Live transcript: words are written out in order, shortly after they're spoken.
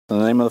In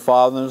the name of the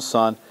Father, and of the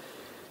Son,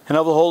 and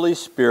of the Holy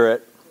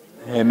Spirit.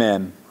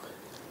 Amen.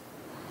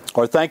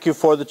 Lord, thank you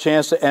for the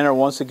chance to enter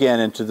once again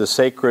into the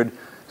sacred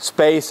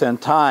space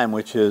and time,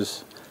 which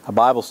is a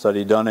Bible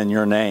study done in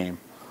your name.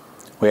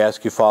 We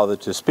ask you, Father,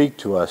 to speak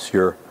to us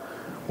your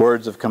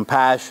words of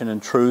compassion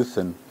and truth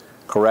and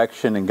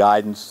correction and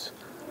guidance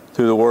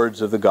through the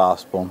words of the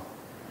gospel.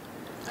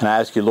 And I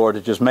ask you, Lord,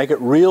 to just make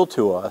it real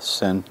to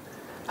us and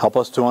help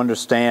us to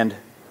understand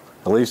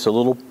at least a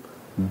little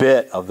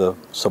bit of the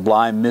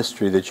sublime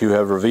mystery that you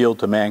have revealed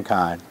to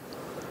mankind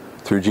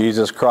through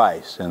Jesus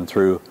Christ and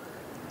through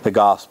the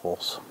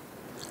Gospels.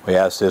 We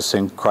ask this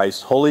in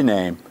Christ's holy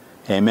name.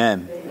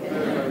 Amen.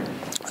 Amen.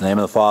 In the name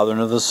of the Father, and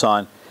of the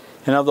Son,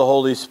 and of the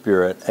Holy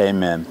Spirit.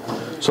 Amen.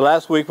 So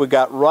last week we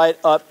got right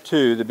up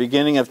to the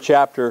beginning of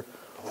chapter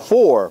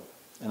 4,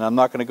 and I'm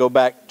not going to go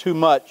back too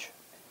much.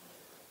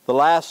 The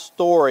last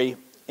story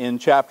in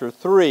chapter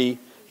 3,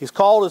 he's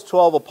called his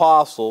 12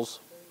 apostles.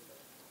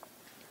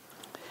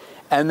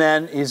 And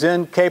then he's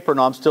in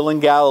Capernaum, still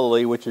in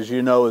Galilee, which, as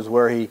you know, is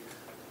where he,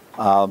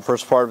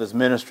 first part of his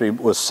ministry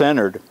was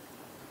centered.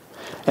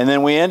 And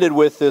then we ended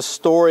with this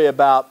story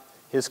about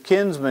his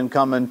kinsmen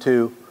coming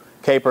to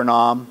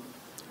Capernaum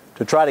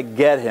to try to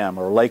get him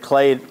or lay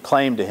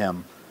claim to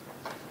him.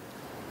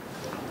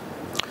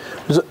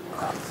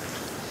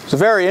 It's a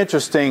very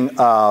interesting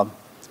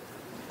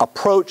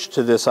approach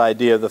to this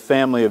idea of the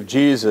family of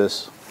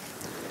Jesus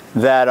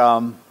that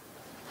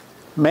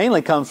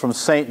mainly comes from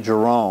St.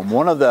 Jerome.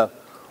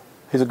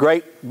 He's a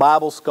great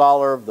Bible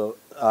scholar of the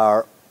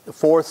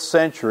 4th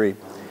century.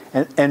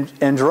 And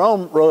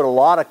Jerome wrote a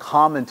lot of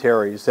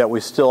commentaries that we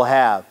still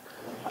have.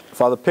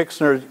 Father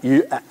Pixner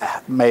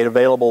made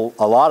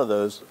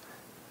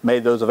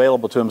those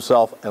available to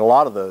himself, and a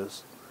lot of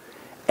those.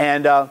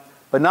 And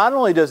but not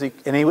only does he,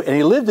 and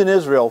he lived in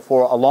Israel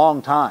for a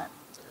long time,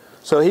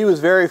 so he was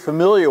very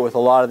familiar with a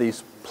lot of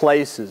these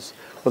places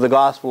where the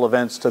gospel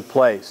events took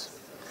place.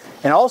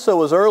 And also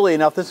was early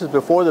enough, this is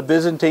before the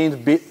Byzantines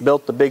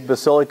built the big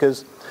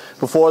basilicas,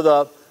 before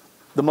the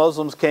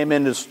Muslims came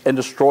in and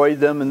destroyed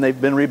them, and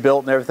they've been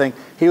rebuilt and everything.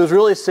 He was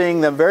really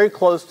seeing them very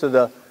close to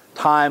the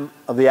time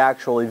of the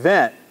actual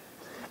event.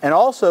 And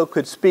also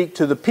could speak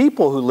to the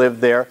people who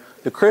lived there,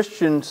 the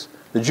Christians,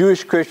 the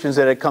Jewish Christians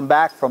that had come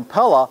back from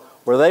Pella,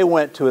 where they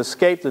went to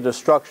escape the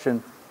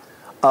destruction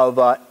of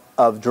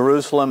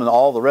Jerusalem and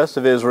all the rest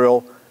of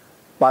Israel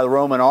by the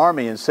Roman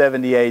army in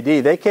 70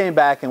 AD. They came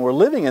back and were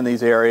living in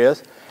these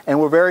areas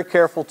and were very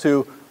careful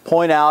to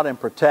point out and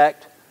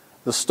protect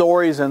the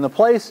stories and the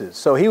places.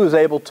 So he was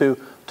able to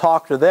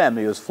talk to them.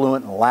 He was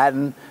fluent in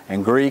Latin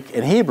and Greek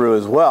and Hebrew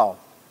as well.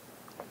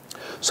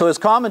 So his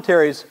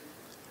commentaries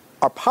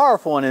are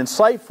powerful and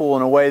insightful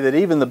in a way that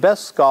even the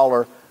best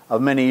scholar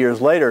of many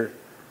years later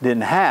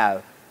didn't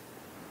have.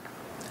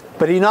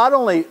 But he not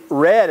only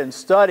read and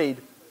studied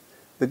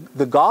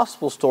the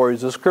gospel stories,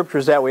 the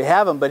scriptures that we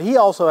have them, but he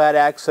also had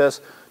access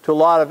to a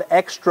lot of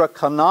extra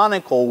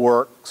canonical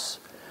works,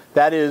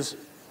 that is,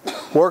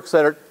 works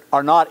that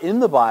are not in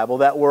the Bible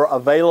that were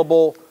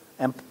available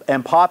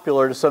and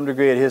popular to some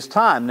degree at his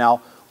time.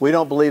 Now, we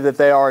don't believe that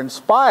they are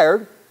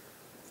inspired. The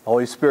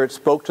Holy Spirit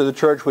spoke to the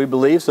church, we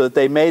believe, so that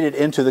they made it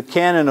into the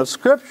canon of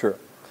Scripture.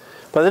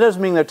 But that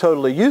doesn't mean they're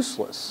totally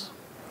useless.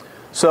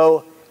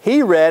 So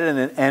he read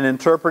and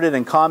interpreted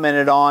and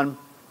commented on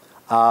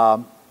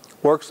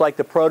works like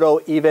the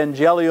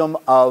Proto-Evangelium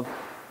of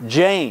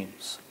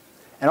James.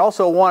 And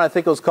also one, I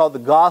think it was called the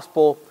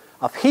Gospel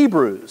of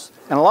Hebrews,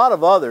 and a lot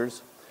of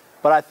others.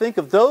 But I think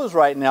of those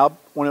right now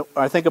when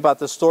I think about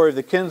the story of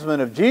the kinsmen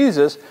of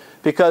Jesus,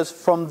 because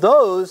from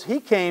those he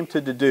came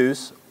to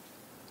deduce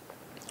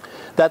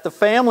that the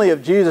family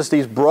of Jesus,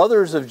 these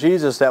brothers of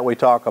Jesus that we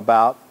talk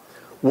about,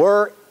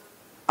 were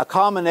a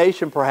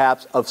combination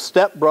perhaps of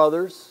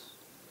stepbrothers,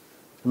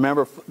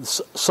 remember,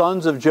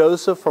 sons of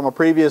Joseph from a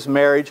previous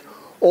marriage,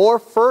 or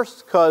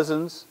first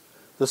cousins,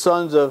 the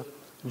sons of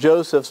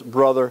Joseph's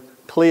brother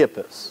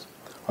Cleopas,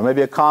 or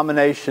maybe a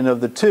combination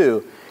of the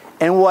two.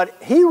 And what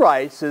he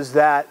writes is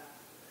that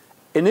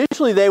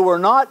initially they were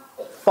not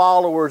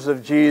followers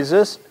of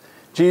Jesus.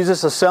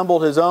 Jesus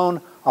assembled his own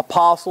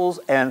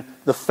apostles and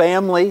the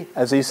family,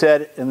 as he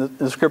said in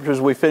the scriptures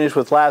we finished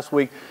with last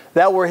week,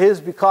 that were his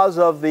because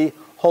of the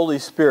Holy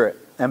Spirit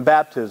and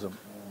baptism.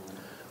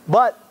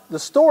 But the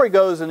story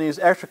goes in these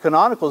extra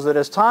canonicals that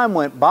as time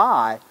went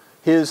by,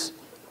 his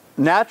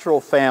natural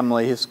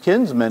family, his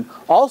kinsmen,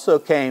 also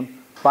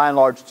came by and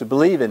large to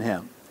believe in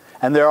him.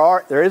 And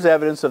there is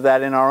evidence of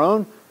that in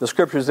the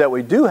scriptures that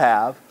we do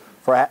have.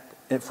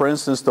 For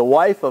instance, the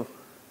wife of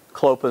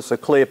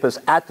Cleopas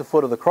at the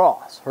foot of the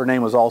cross, her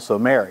name was also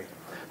Mary.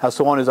 That's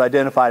the one who's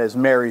identified as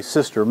Mary's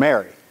sister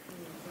Mary.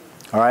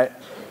 All right?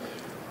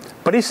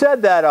 But he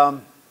said that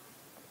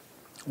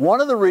one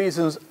of the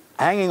reasons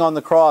hanging on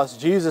the cross,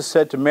 Jesus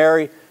said to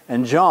Mary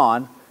and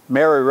John,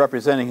 Mary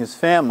representing his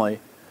family,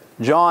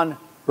 John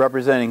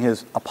representing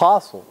his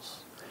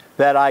apostles,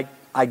 that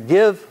I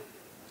give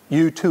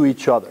you to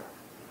each other.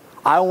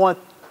 I want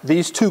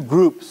these two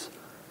groups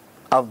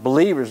of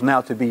believers now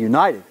to be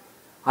united.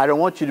 I don't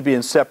want you to be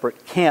in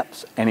separate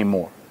camps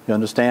anymore. You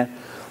understand?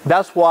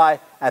 That's why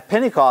at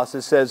Pentecost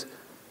it says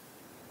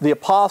the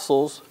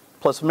apostles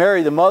plus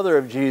Mary, the mother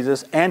of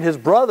Jesus, and his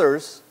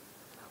brothers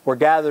were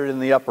gathered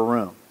in the upper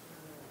room.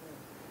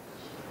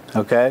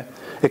 Okay?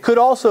 It could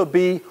also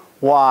be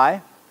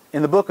why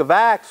in the book of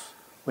Acts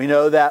we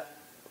know that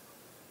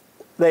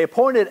they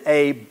appointed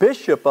a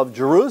bishop of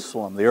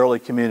Jerusalem, the early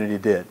community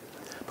did.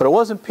 But it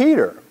wasn't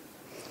Peter.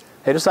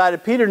 They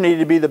decided Peter needed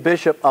to be the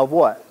bishop of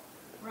what?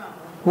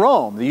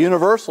 Rome, the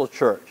universal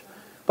church.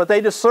 But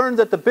they discerned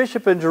that the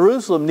bishop in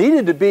Jerusalem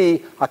needed to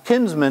be a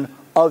kinsman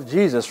of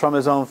Jesus from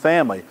his own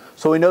family.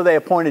 So we know they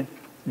appointed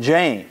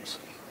James.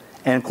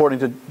 And according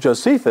to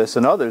Josephus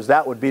and others,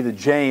 that would be the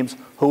James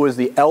who was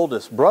the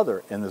eldest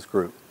brother in this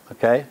group.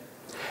 Okay?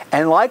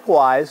 And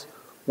likewise,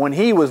 when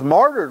he was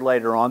martyred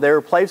later on, they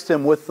replaced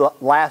him with the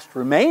last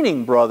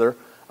remaining brother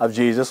of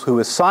Jesus, who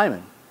is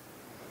Simon.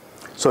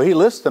 So he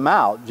lists them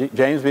out,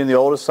 James being the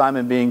oldest,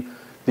 Simon being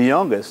the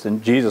youngest,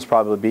 and Jesus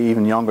probably be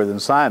even younger than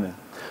Simon.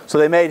 So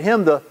they made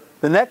him the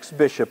next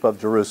bishop of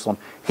Jerusalem.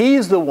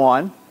 He's the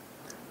one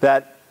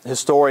that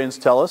historians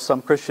tell us,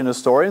 some Christian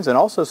historians and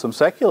also some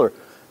secular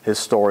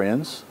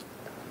historians,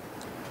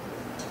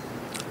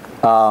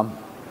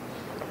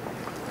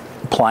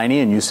 Pliny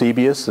and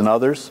Eusebius and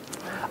others,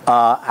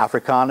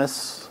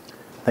 Africanus,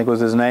 I think was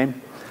his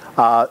name,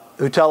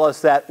 who tell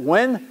us that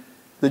when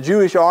the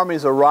Jewish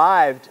armies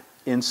arrived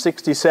in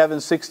 67,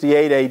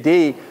 68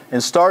 AD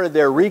and started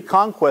their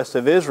reconquest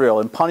of Israel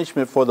in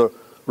punishment for the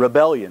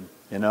rebellion,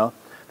 you know.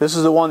 This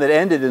is the one that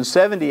ended in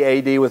 70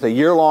 AD with a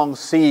year-long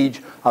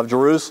siege of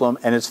Jerusalem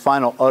and its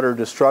final utter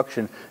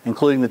destruction,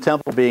 including the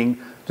temple being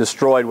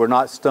destroyed where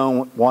not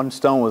one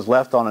stone was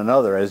left on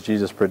another, as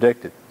Jesus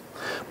predicted.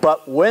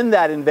 But when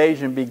that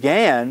invasion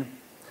began,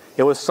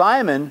 it was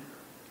Simon,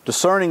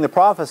 discerning the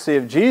prophecy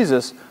of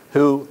Jesus,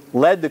 who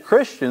led the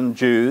Christian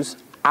Jews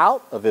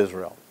out of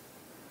Israel.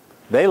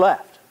 They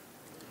left,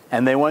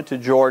 and they went to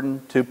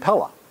Jordan, to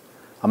Pella,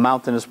 a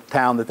mountainous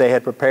town that they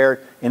had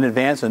prepared in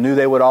advance and knew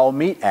they would all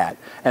meet at.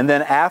 And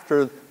then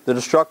after the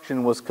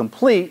destruction was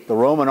complete, the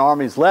Roman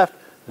armies left,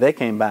 they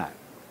came back.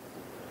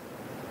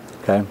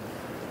 Okay?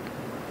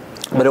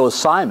 But it was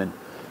Simon,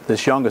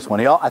 this youngest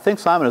one. I think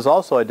Simon is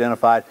also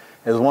identified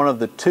as one of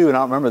the two, and I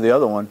don't remember the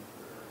other one,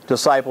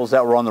 disciples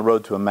that were on the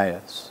road to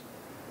Emmaus.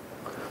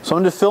 So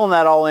I'm just filling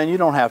that all in. You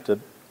don't have to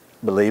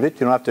believe it.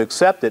 You don't have to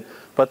accept it.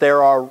 But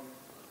there are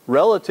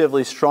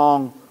relatively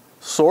strong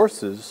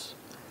sources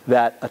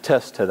that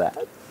attest to that.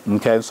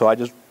 Okay, so I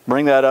just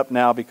bring that up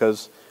now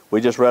because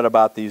we just read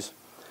about these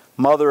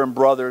mother and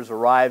brothers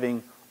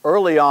arriving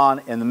early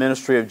on in the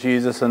ministry of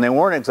Jesus, and they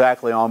weren't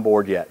exactly on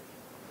board yet.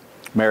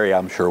 Mary,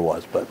 I'm sure,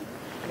 was, but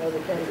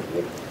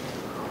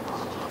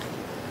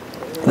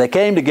they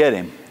came to get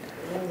him.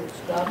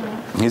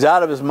 He's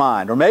out of his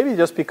mind. Or maybe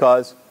just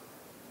because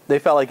they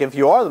felt like if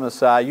you are the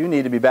Messiah, you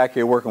need to be back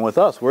here working with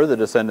us. We're the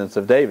descendants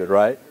of David,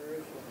 right?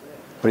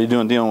 What are you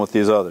doing dealing with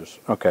these others?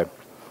 Okay.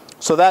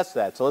 So that's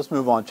that. So let's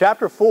move on.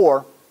 Chapter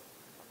 4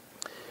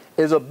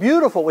 is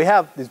we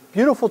have this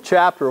beautiful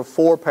chapter of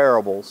 4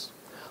 parables,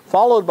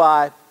 followed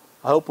by,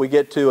 I hope we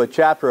get to a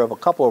chapter of a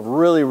couple of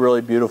really,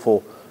 really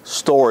beautiful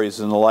stories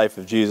in the life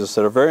of Jesus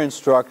that are very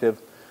instructive,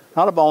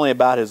 not only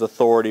about his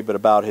authority, but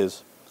about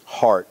his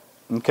heart.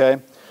 Okay?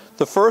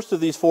 The first of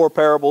these 4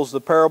 parables,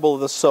 the parable of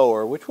the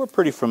sower, which we're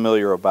pretty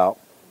familiar about.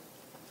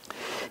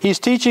 He's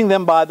teaching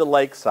them by the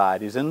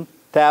lakeside. He's in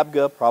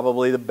Tabgha,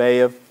 probably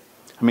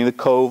the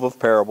cove of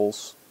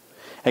parables.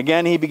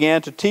 Again, he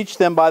began to teach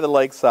them by the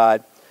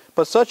lakeside,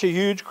 but such a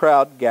huge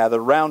crowd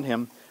gathered around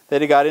him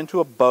that he got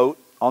into a boat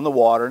on the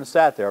water and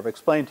sat there. I've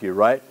explained to you,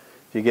 right?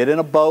 If you get in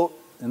a boat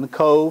in the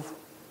cove,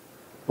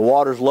 the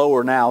water's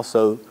lower now,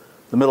 so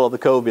the middle of the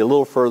cove would be a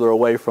little further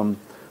away from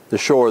the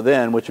shore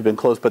then, which had been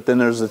close, but then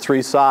there's the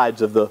 3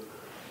 sides of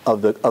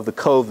the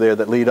cove there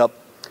that lead up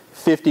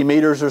 50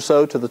 meters or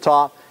so to the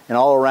top, and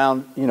all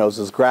around, is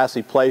this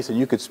grassy place, and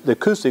the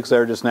acoustics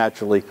there are just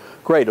naturally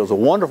great. It was a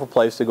wonderful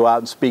place to go out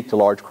and speak to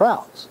large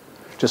crowds,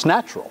 just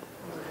natural.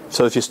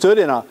 So if you stood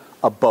in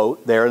a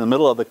boat there in the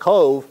middle of the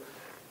cove,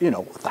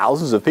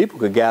 thousands of people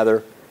could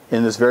gather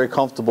in this very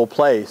comfortable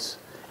place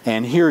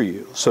and hear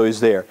you. So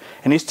he's there,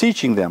 and he's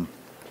teaching them.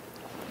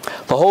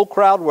 The whole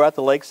crowd were at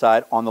the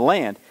lakeside on the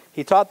land.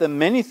 He taught them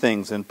many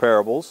things in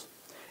parables,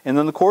 and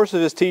in the course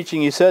of his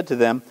teaching he said to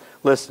them,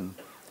 "Listen,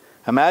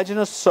 imagine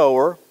a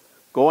sower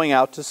going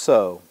out to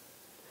sow.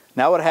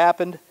 Now it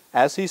happened,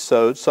 as he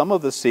sowed, some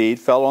of the seed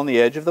fell on the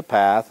edge of the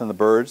path, and the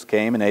birds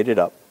came and ate it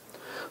up.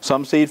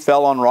 Some seed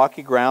fell on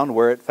rocky ground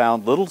where it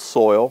found little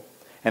soil,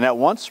 and at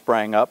once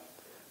sprang up,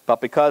 but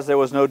because there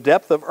was no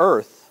depth of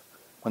earth,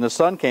 when the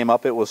sun came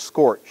up it was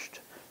scorched,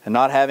 and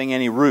not having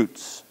any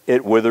roots,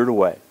 it withered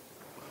away.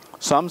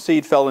 Some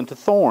seed fell into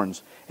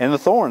thorns, and the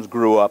thorns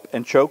grew up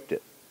and choked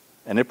it,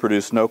 and it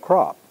produced no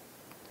crop.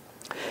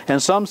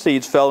 And some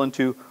seeds fell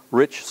into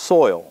rich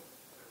soil,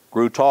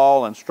 grew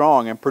tall and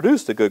strong, and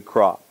produced a good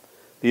crop.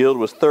 The yield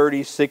was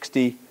 30,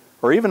 60,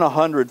 or even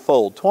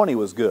 100-fold. 20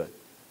 was good.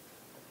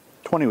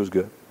 20 was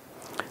good.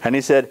 And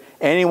he said,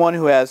 anyone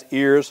who has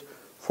ears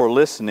for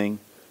listening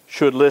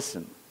should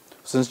listen.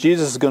 Since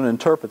Jesus is going to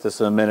interpret this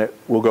in a minute,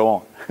 we'll go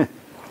on.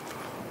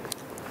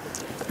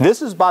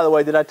 This is, by the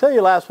way, did I tell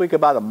you last week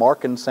about a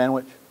Markan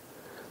sandwich?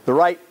 The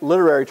right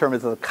literary term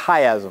is a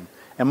chiasm.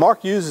 And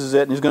Mark uses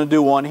it, and he's going to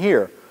do one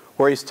here,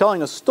 where he's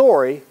telling a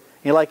story, and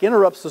he like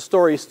interrupts the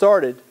story he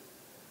started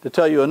to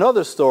tell you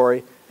another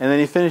story, and then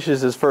he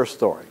finishes his first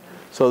story.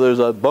 So there's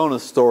a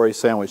bonus story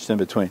sandwiched in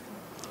between.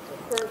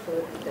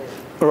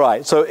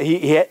 Right, so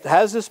he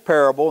has this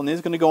parable, and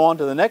he's going to go on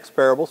to the next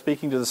parable,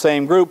 speaking to the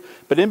same group.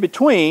 But in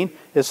between,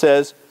 it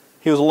says,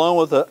 he was alone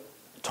with the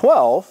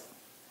 12,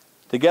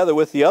 together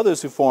with the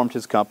others who formed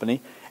his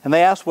company, and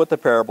they asked what the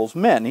parables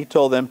meant. And he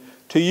told them,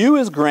 to you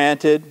is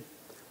granted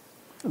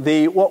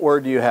the, what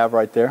word do you have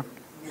right there?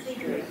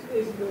 Secret.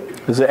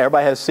 Is it,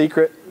 everybody has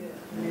secret?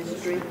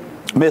 Mystery.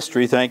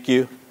 Mystery, thank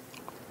you.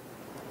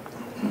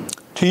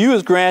 To you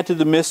is granted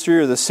the mystery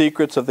or the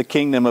secrets of the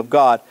kingdom of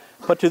God.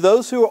 But to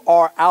those who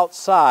are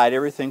outside,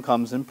 everything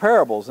comes in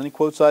parables. And he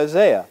quotes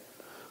Isaiah.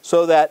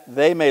 So that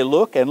they may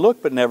look and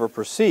look but never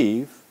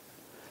perceive,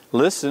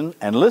 listen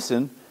and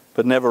listen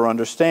but never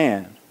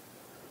understand,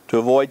 to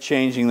avoid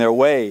changing their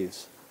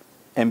ways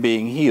and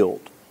being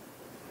healed.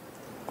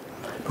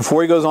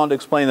 Before he goes on to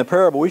explain the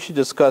parable, we should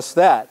discuss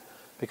that,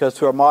 because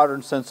to our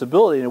modern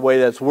sensibility, in a way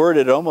that's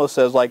worded, it almost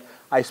says like,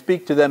 I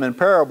speak to them in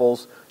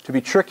parables to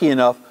be tricky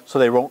enough so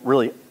they won't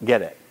really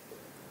get it.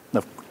 Now,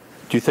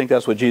 do you think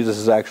that's what Jesus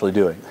is actually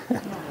doing?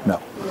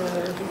 No.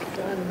 Yeah, he's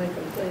trying to make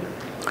them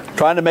think.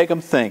 Trying to make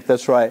them think,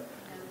 that's right.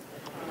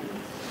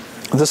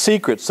 The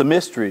secrets, the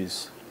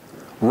mysteries,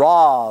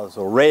 raz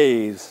or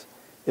rays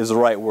is the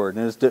right word.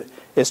 And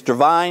it's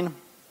divine.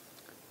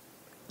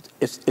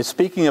 It's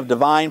speaking of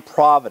divine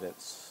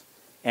providence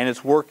and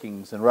its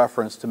workings in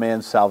reference to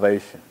man's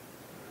salvation.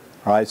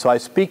 All right, so I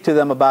speak to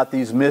them about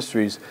these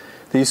mysteries,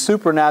 these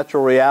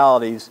supernatural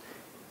realities,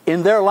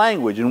 in their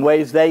language, in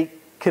ways they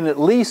can at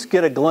least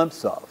get a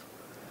glimpse of.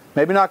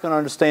 Maybe not going to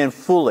understand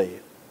fully,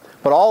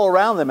 but all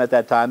around them at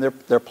that time,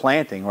 they're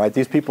planting. Right,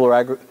 these people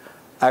are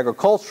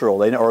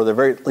agricultural, or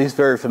they're at least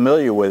very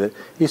familiar with it.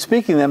 He's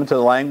speaking them into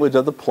the language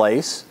of the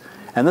place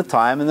and the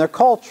time and their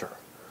culture,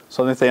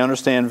 something that they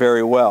understand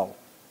very well.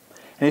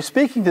 And he's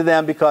speaking to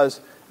them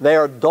because they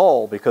are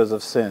dull because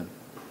of sin.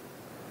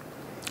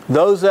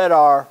 Those that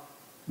are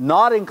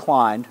not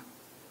inclined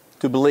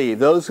to believe,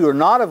 those who are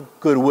not of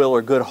good will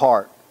or good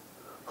heart,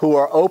 who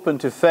are open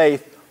to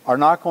faith, are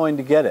not going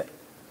to get it.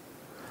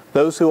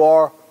 Those who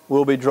are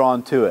will be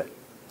drawn to it.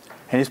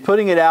 And he's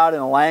putting it out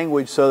in a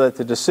language so that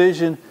the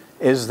decision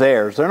is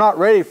theirs. They're not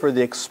ready for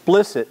the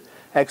explicit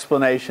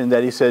explanation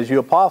that he says, you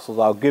apostles,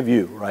 I'll give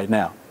you right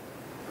now.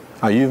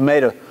 You've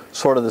made a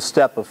sort of the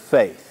step of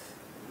faith.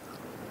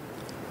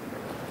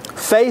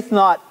 Faith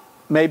not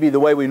maybe the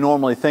way we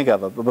normally think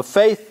of it, but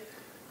faith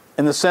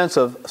in the sense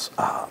of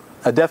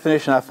a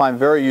definition I find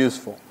very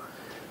useful.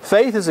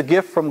 Faith is a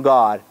gift from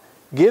God,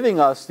 giving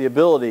us the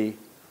ability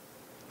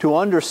to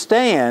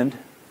understand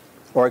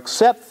or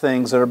accept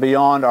things that are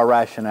beyond our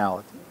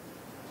rationality.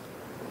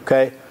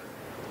 Okay?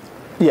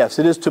 Yes,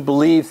 it is to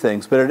believe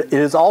things, but it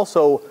is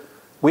also,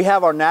 we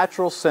have our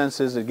natural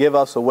senses that give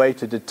us a way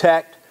to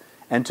detect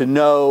and to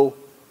know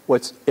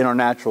what's in our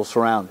natural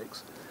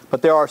surroundings.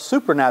 But there are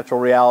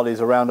supernatural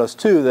realities around us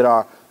too that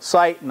our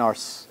sight and our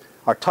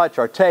touch,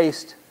 our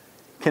taste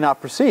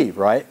cannot perceive,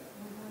 right?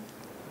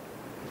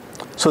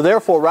 So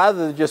therefore,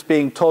 rather than just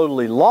being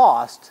totally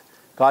lost,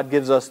 God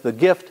gives us the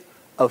gift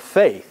of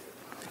faith.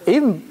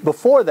 Even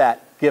before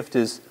that gift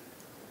is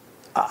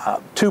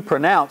too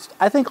pronounced,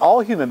 I think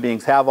all human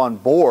beings have on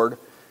board,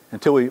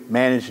 until we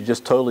manage to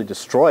just totally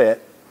destroy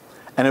it,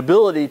 an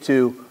ability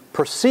to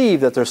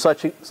perceive that there's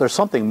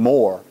something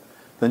more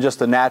than just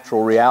the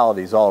natural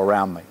realities all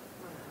around me.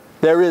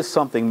 There is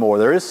something more.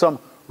 There is some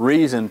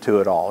reason to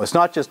it all. It's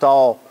not just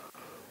all,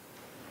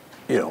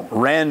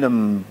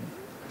 random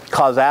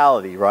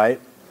causality, right?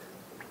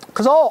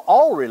 Because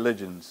all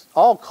religions,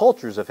 all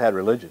cultures have had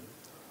religion.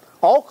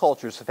 All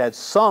cultures have had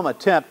some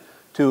attempt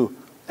to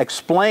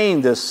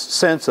explain this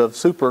sense of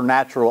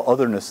supernatural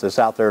otherness that's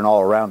out there and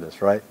all around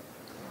us, right?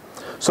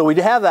 So we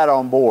have that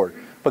on board.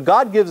 But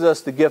God gives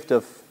us the gift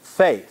of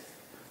faith,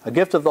 a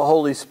gift of the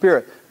Holy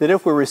Spirit, that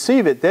if we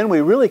receive it, then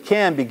we really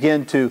can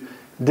begin to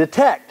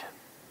detect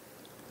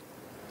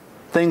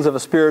things of a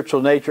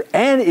spiritual nature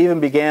and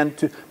even begin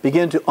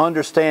to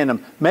understand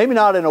them. Maybe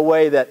not in a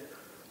way that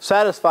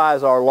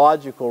satisfies our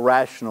logical,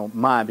 rational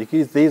mind,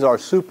 because these are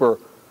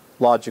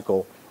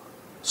supernatural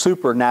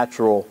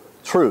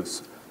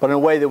truths, but in a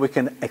way that we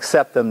can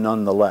accept them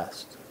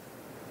nonetheless.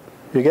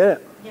 You get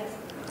it? Yes.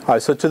 All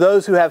right, so to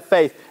those who have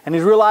faith, and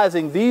he's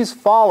realizing these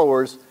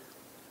followers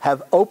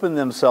have opened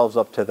themselves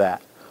up to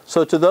that.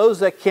 So to those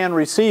that can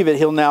receive it,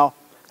 he'll now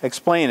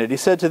explain it. He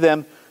said to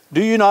them,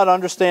 do you not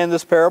understand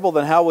this parable?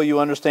 Then how will you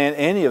understand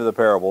any of the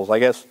parables? I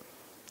guess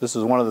this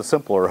is one of the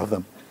simpler of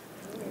them.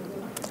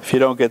 If you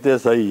don't get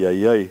this, ay,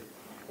 ay, ay.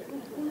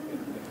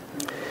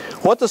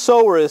 What the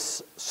sower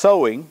is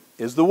sowing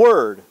is the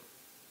Word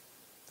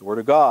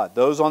of God.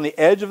 Those on the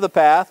edge of the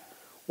path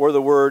where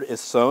the Word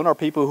is sown are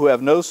people who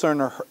have no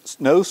sooner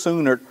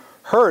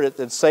heard it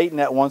than Satan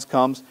at once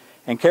comes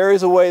and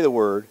carries away the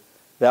word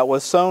that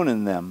was sown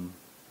in them.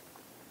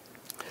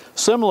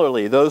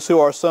 Similarly, those who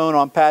are sown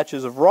on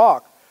patches of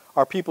rock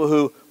are people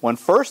who, when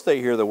first they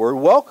hear the word,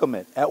 welcome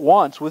it at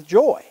once with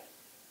joy.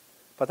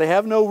 But they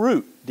have no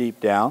root deep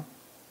down.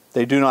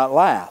 They do not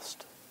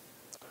last.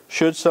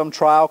 Should some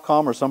trial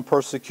come or some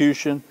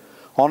persecution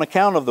on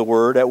account of the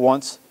word, at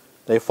once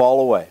they fall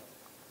away.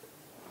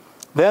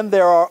 Then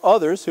there are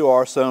others who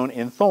are sown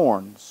in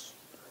thorns.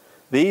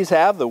 These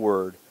have the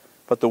word,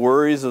 but the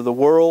worries of the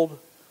world,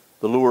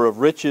 the lure of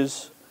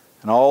riches,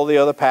 and all the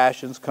other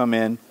passions come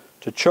in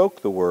to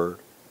choke the word,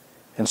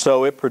 and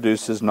so it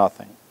produces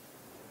nothing.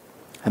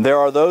 And there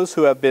are those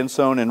who have been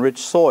sown in rich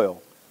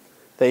soil.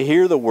 They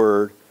hear the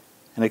word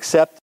and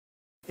accept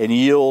it and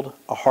yield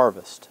a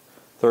harvest,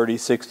 30,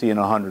 60, and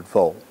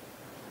 100-fold.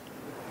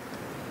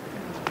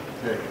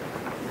 Okay.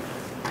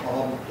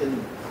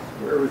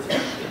 Where was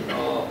it?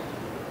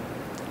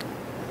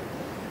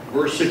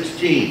 Verse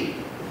 16.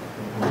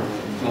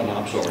 No,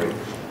 I'm sorry.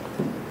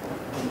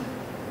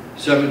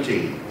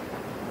 17.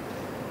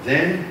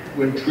 Then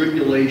when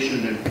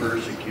tribulation and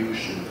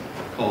persecution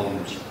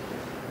comes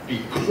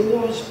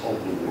because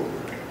of the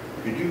word.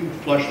 Could you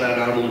flesh that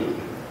out a little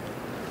bit?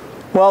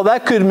 Well,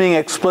 that could mean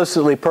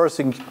explicitly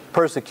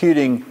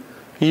persecuting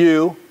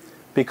you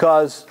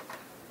because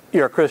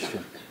you're a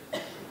Christian.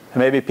 And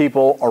maybe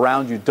people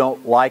around you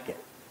don't like it.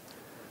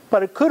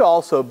 But it could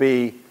also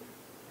be,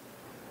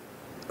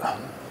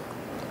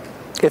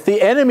 if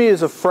the enemy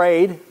is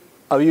afraid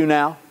of you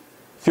now,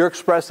 if you're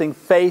expressing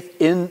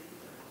faith in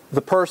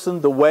the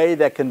person, the way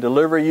that can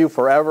deliver you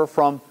forever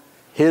from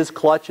his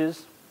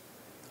clutches,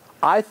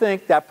 I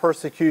think that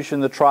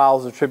persecution, the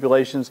trials, the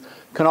tribulations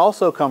can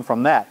also come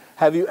from that.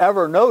 Have you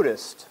ever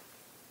noticed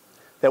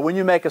that when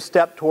you make a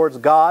step towards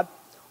God,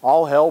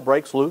 all hell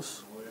breaks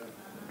loose?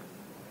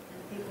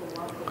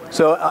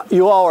 So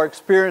you all are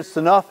experienced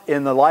enough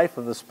in the life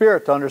of the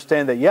Spirit to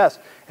understand that yes,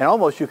 and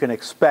almost you can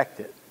expect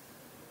it.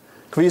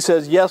 If he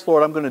says, yes,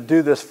 Lord, I'm going to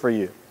do this for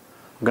you.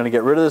 I'm going to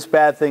get rid of this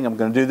bad thing. I'm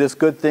going to do this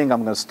good thing.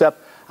 I'm going to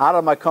step out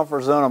of my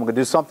comfort zone. I'm going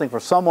to do something for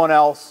someone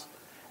else.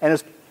 And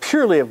it's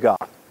purely of God.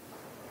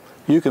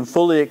 You can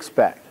fully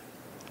expect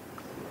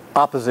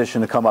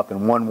opposition to come up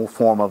in one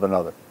form or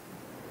another.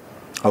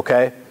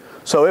 Okay?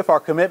 So if our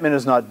commitment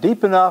is not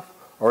deep enough,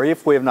 or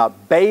if we have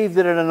not bathed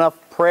it in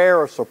enough prayer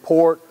or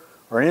support,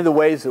 or any of the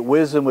ways that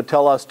wisdom would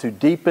tell us to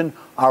deepen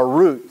our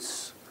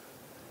roots,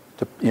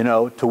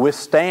 to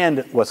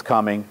withstand what's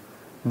coming,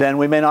 then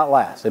we may not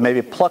last. It may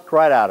be plucked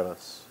right out of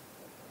us.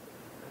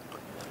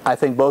 I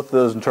think both of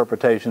those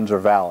interpretations are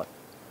valid.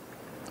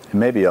 And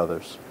maybe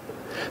others.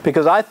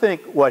 Because I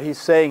think what he's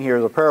saying here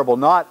is a parable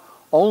not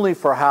only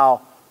for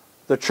how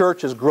the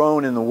church has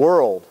grown in the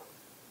world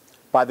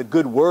by the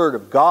good word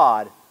of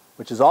God,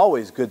 which is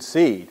always good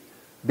seed,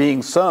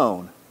 being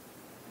sown,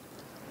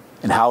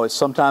 and how it's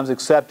sometimes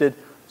accepted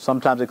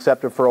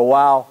for a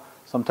while,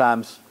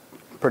 sometimes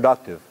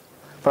productive.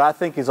 But I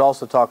think he's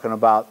also talking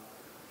about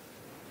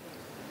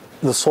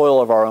the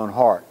soil of our own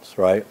hearts,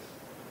 right?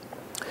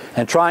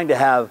 And trying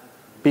to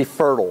be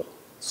fertile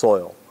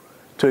soil,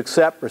 to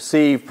accept,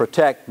 receive,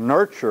 protect,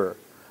 nurture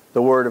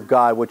the Word of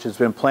God which has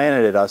been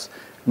planted in us.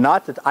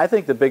 I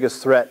think the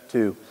biggest threat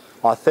to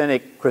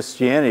authentic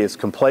Christianity is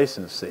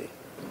complacency.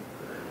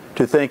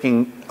 To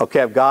thinking,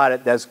 okay, I've got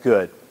it, that's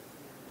good,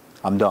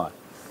 I'm done.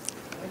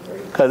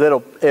 Because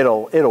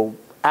it'll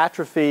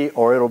atrophy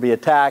or it'll be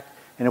attacked,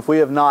 and if we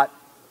have not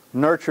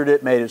nurtured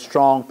it, made it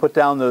strong, put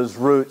down those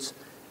roots,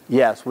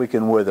 yes, we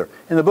can wither.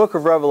 In the book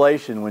of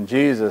Revelation, when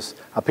Jesus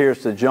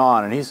appears to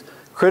John and he's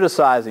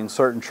criticizing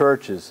certain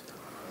churches,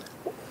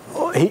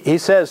 he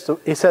says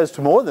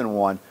to more than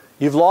one,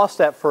 you've lost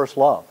that first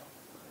love.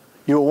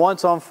 You were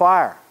once on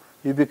fire.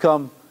 You've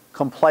become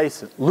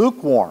complacent,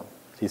 lukewarm,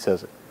 he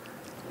says it.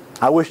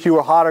 I wish you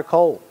were hot or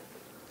cold,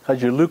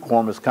 because your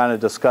lukewarm is kind of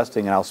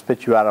disgusting and I'll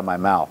spit you out of my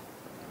mouth.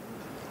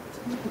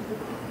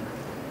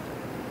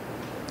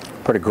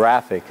 Pretty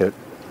graphic,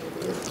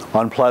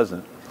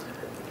 unpleasant.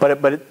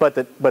 But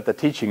the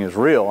teaching is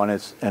real and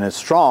it's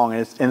strong,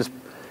 and it's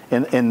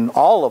in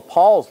all of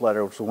Paul's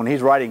letters, when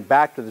he's writing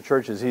back to the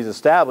churches he's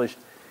established,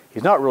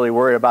 he's not really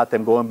worried about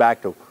them going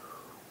back to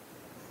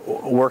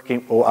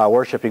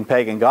worshiping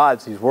pagan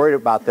gods. He's worried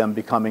about them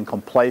becoming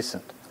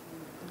complacent,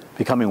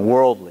 becoming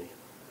worldly,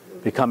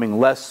 becoming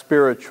less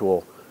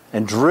spiritual,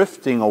 and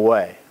drifting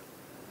away.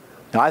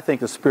 Now, I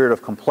think the spirit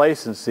of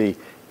complacency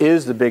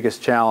is the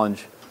biggest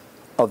challenge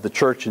of the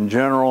church in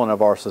general and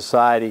of our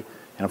society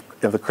and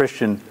of the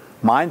Christian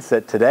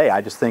mindset today.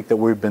 I just think that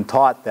we've been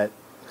taught that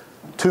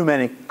too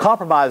many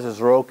compromises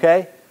are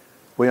okay.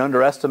 We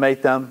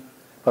underestimate them.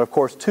 But of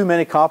course, too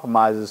many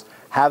compromises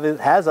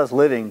has us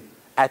living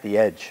at the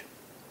edge.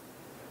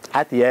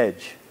 At the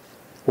edge,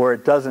 where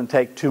it doesn't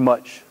take too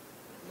much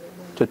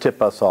to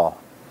tip us off.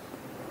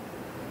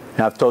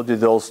 And I've told you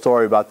the old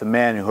story about the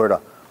man who heard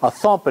a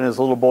thump in his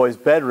little boy's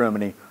bedroom,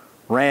 and he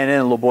ran in,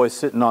 the little boy's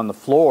sitting on the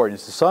floor, and he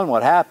said, "Son,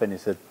 what happened?" He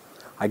said,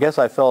 "I guess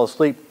I fell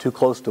asleep too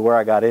close to where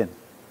I got in."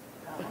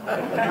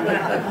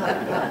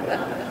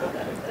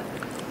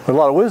 There's a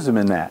lot of wisdom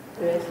in that.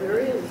 Yes, there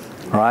is.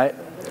 Right?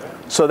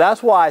 So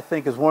that's why I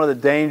think is one of the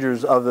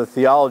dangers of the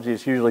theology.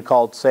 It's usually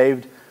called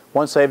saved,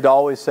 once saved,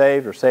 always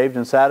saved, or saved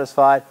and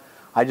satisfied.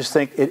 I just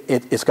think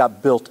it's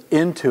got built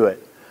into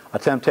it a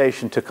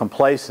temptation to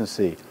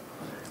complacency,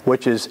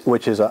 which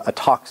is a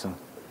toxin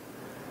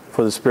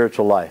for the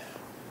spiritual life.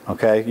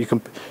 Okay? You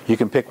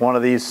can pick one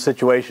of these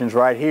situations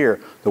right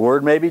here. The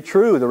word may be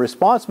true. The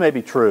response may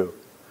be true.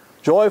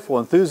 Joyful,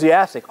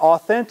 enthusiastic,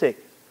 authentic.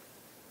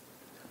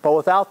 But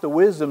without the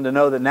wisdom to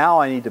know that now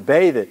I need to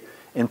bathe it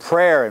in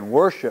prayer and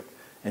worship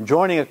and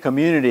joining a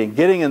community and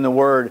getting in the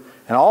Word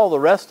and all the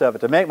rest of it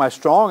to make my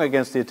strong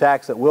against the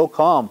attacks that will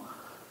come,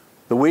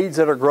 the weeds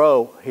that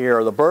grow here,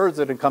 or the birds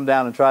that can come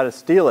down and try to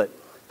steal it.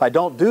 If I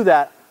don't do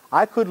that,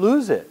 I could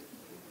lose it.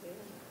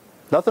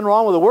 Nothing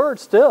wrong with the Word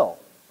still.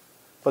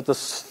 But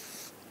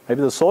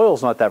maybe the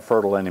soil's not that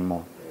fertile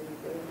anymore.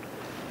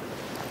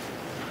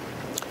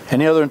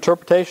 Any other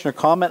interpretation or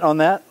comment on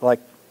that?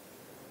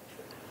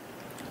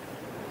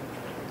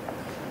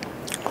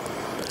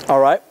 All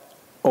right.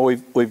 Well,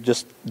 we've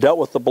just dealt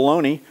with the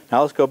bologna.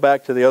 Now let's go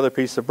back to the other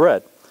piece of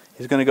bread.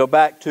 He's going to go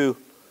back to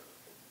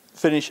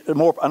finish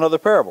another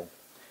parable.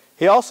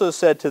 He also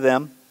said to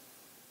them,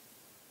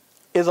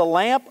 "Is a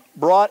lamp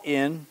brought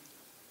in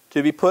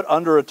to be put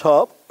under a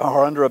tub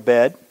or under a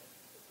bed?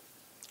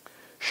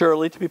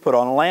 Surely to be put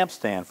on a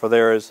lampstand, for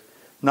there is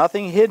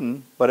nothing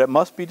hidden, but it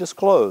must be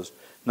disclosed,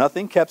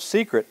 nothing kept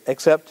secret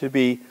except to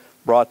be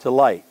brought to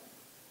light.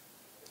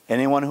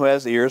 Anyone who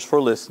has ears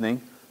for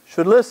listening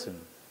should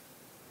listen."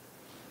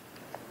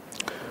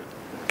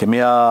 Give me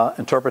an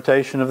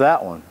interpretation of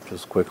that one,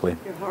 just quickly.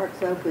 Your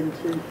heart's open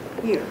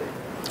to hear.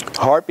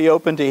 Heart be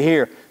open to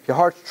hear. Your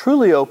heart's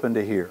truly open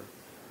to hear.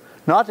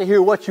 Not to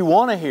hear what you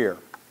want to hear.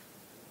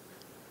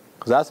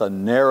 Because that's a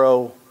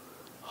narrow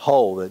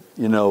hole that,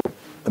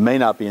 it may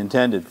not be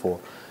intended for.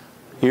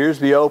 Ears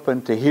be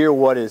open to hear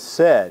what is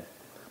said.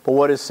 But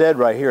what is said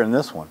right here in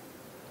this one.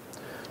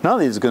 None of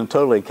these is going to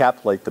totally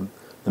encapsulate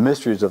the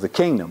mysteries of the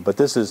kingdom. But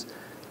this is,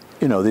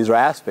 these are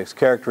aspects,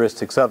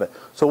 characteristics of it.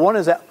 So all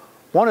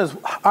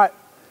right.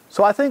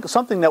 So I think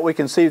something that we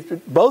can see through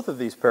both of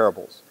these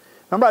parables.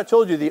 Remember I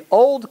told you the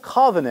old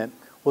covenant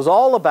was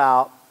all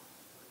about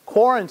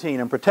quarantine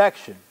and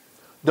protection.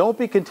 Don't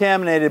be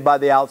contaminated by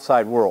the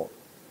outside world.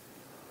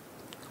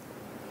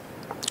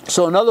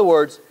 So in other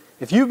words,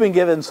 if you've been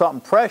given something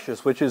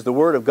precious, which is the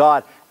Word of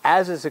God,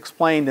 as is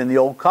explained in the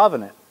Old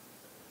Covenant,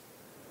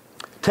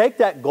 take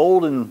that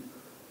golden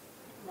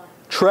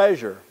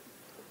treasure,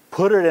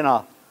 put it in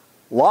a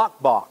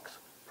lockbox,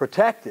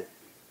 protect it,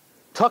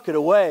 tuck it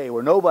away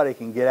where nobody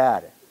can get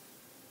at it.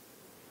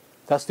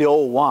 That's the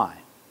old wine.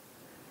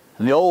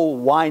 And the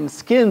old wine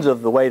skins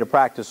of the way to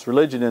practice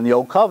religion in the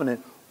Old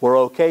Covenant were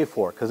okay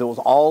for it, because it was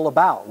all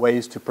about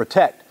ways to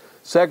protect,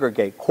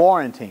 segregate,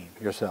 quarantine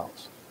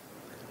yourselves.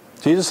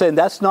 Jesus is saying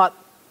that's not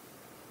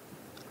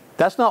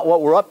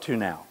what we're up to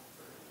now.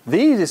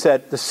 These, he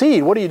said, the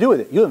seed, what do you do with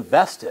it? You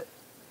invest it.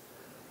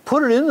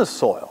 Put it in the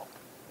soil.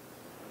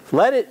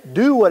 Let it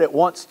do what it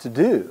wants to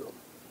do.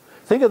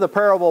 Think of the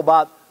parable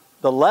about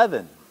the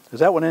leaven.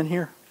 Is that one in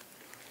here?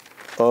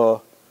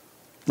 No,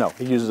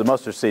 he uses the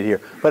mustard seed here.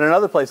 But in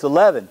another place, the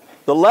leaven.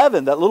 The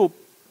leaven, that little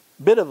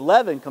bit of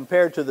leaven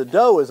compared to the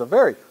dough, is a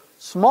very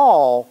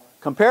small,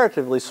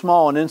 comparatively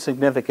small and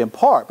insignificant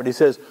part. But he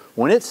says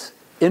when it's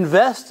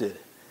invested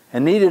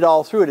and kneaded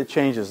all through it, it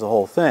changes the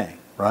whole thing,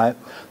 right?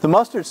 The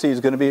mustard seed is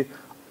going to be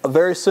a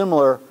very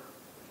similar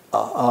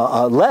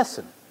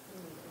lesson.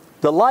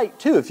 The light,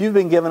 too. If you've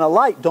been given a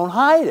light, don't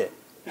hide it.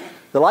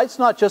 The light's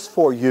not just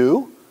for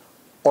you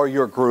or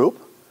your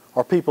group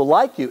or people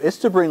like you. It's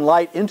to bring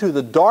light into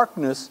the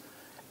darkness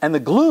and the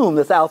gloom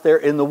that's out there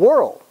in the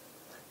world.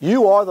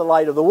 You are the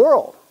light of the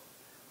world.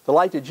 The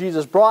light that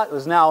Jesus brought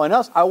is now in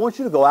us. I want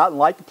you to go out and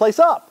light the place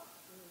up.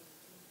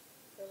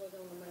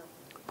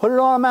 Put it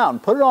on a mountain.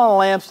 Put it on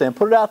a lampstand.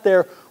 Put it out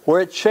there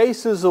where it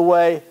chases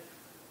away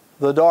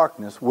the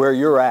darkness where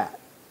you're at.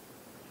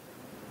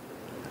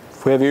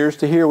 If we have ears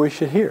to hear, we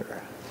should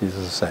hear, Jesus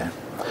is saying.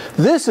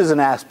 This is an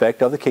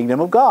aspect of the kingdom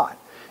of God.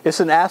 It's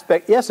an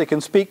aspect, yes, it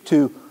can speak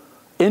to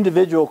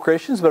individual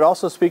Christians, but it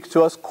also speaks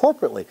to us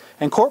corporately.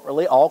 And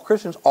corporately, all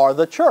Christians are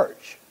the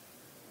church.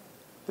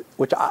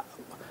 Which I've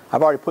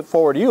already put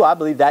forward to you. I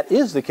believe that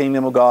is the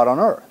kingdom of God on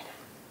earth.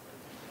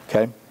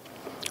 Okay?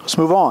 Let's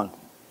move on.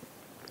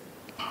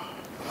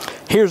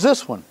 Here's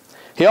this one.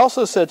 He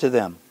also said to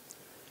them,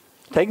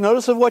 take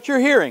notice of what you're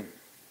hearing.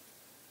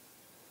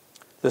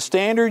 The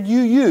standard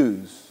you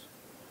use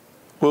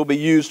will be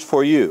used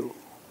for you,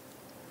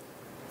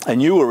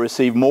 and you will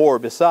receive more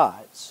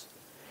besides.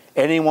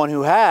 Anyone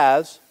who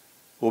has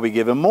will be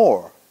given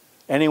more.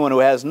 Anyone who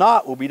has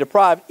not will be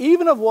deprived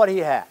even of what he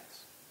has.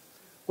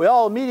 We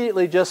all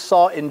immediately just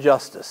saw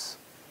injustice.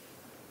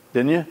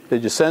 Didn't you?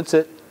 Did you sense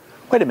it?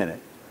 Wait a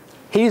minute.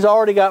 He's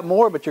already got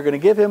more, but you're going to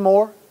give him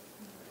more?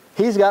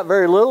 He's got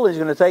very little, he's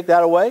going to take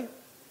that away?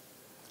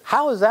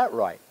 How is that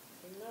right?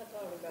 He's not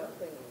talking about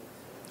things.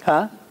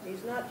 Huh?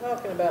 He's not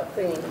talking about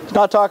things. He's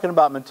not talking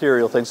about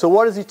material things. So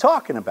what is he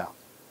talking about?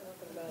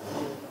 He's talking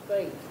about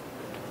faith.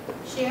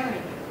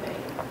 Sharing faith.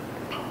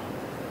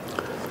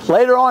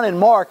 Later on in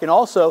Mark, and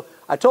also,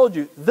 I told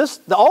you,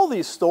 all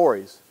these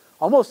stories,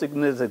 almost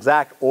in this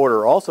exact order,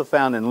 are also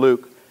found in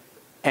Luke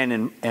and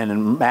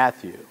in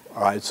Matthew.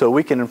 All right, so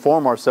we can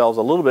inform ourselves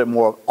a little bit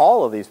more of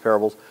all of these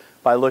parables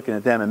by looking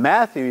at them. In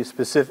Matthew,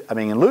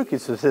 in Luke, he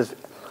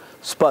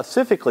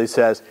specifically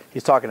says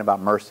he's talking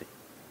about mercy.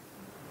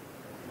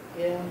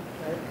 Yeah,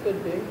 that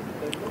could be.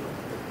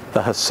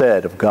 The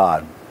Hesed of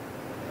God.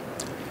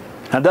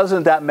 Now,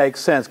 doesn't that make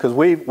sense? Because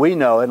we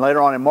know, and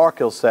later on in Mark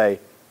he'll say,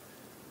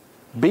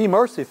 be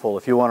merciful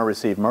if you want to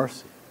receive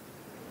mercy.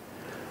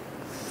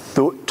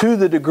 To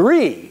the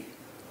degree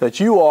that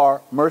you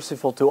are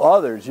merciful to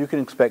others, you can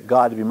expect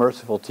God to be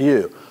merciful to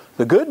you.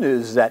 The good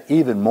news is that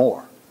even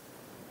more.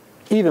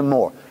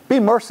 Be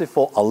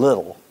merciful a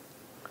little,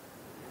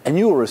 and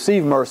you will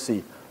receive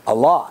mercy a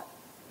lot.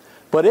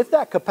 But if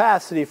that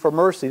capacity for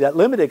mercy, that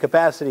limited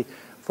capacity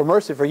for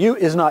mercy for you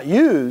is not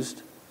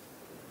used,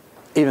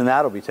 even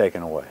that will be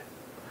taken away.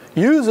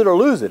 Use it or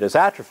lose it. It's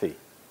atrophy.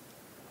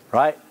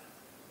 Right?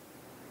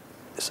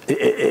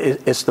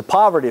 It's the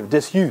poverty of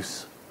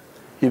disuse.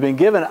 You've been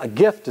given a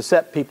gift to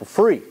set people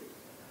free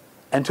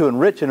and to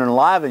enrich and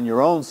enliven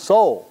your own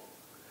soul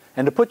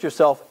and to put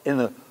yourself in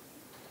the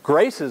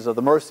graces of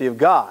the mercy of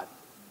God.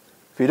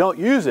 If you don't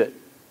use it,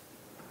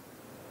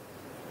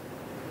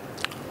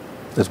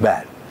 it's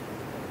bad.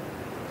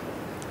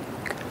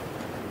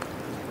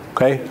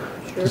 Okay?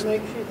 Sure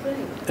makes you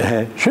think.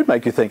 It should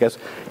make you think.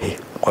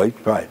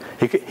 Right.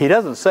 He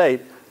doesn't say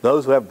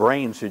those who have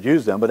brains should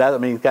use them, but that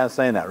doesn't mean he's kind of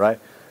saying that, right?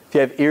 If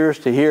you have ears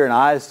to hear and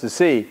eyes to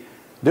see,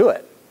 do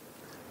it.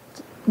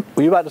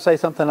 Were you about to say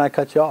something and I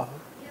cut you off?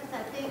 Yes,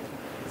 I think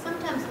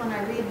sometimes when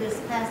I read this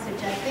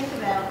passage, I think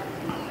about...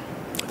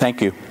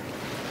 Thank you.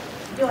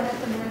 Do I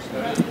have to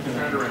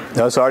nurse?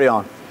 No, it's already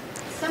on.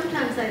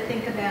 Sometimes I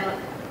think about,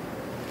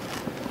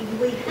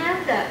 we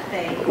have that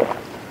faith,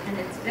 and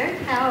it's very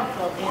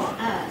powerful in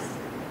us,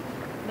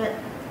 but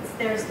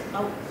there's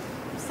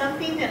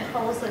something that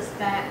holds us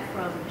back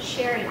from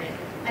sharing it.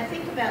 I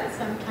think about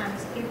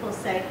sometimes people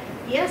say,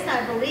 yes,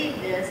 I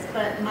believe this,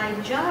 but my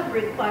job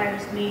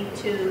requires me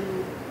to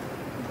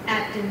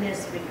act in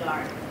this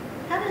regard.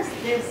 How does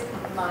this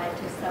apply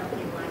to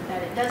something like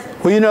that? It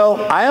doesn't. Well, you know,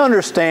 I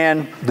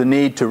understand the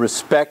need to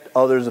respect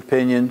others'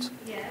 opinions,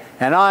 Yes.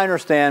 and I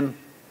understand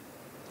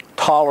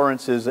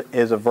tolerance is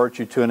a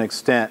virtue to an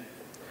extent.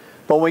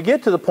 But when we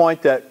get to the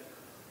point that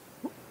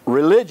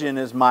religion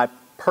is my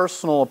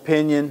personal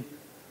opinion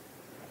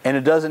and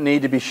it doesn't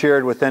need to be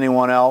shared with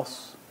anyone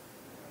else,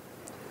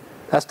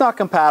 that's not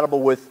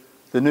compatible with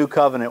the New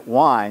Covenant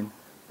wine,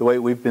 the way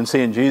we've been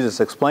seeing Jesus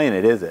explain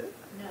it, is it?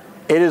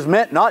 No. It is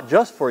meant not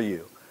just for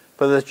you,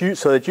 but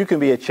so that you can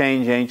be a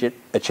change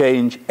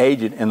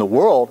agent in the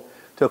world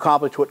to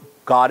accomplish what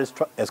God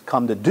has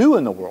come to do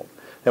in the world,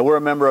 that we're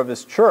a member of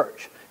His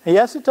church. And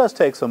yes, it does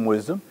take some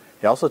wisdom.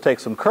 It also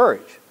takes some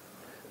courage,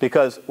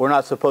 because we're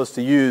not supposed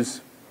to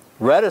use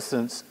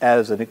reticence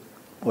as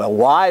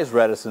wise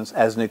reticence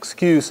as an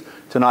excuse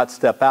to not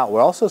step out.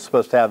 We're also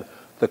supposed to have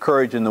the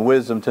courage and the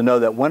wisdom to know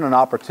that when an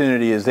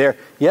opportunity is there,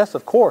 yes,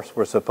 of course,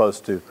 we're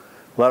supposed to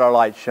let our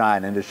light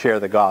shine and to share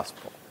the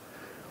gospel.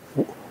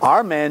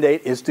 Our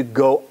mandate is to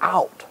go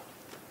out,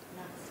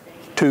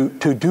 to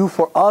do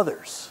for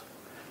others,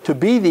 to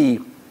be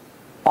the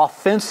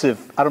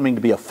offensive, I don't mean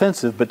to be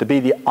offensive, but to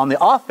be on the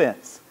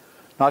offense,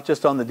 not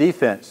just on the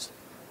defense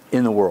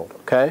in the world,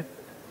 okay?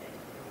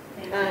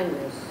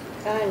 Kindness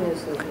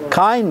is one.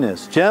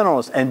 Kindness,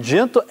 gentleness,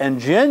 and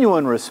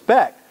genuine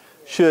respect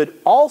should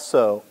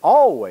also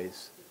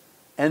always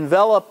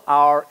envelop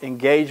our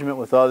engagement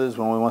with others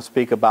when we want to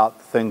speak about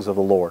the things of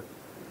the Lord.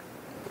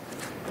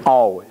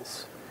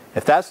 Always.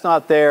 If that's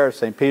not there,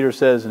 St. Peter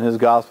says in his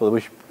gospel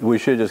that we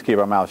should just keep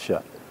our mouth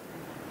shut.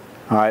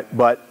 All right?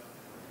 But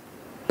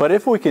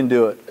if we can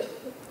do it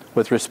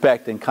with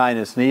respect and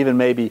kindness and even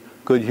maybe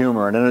good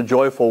humor and in a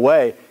joyful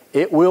way,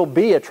 it will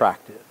be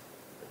attractive.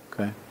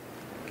 Okay?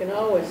 You can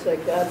always say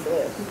God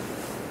bless.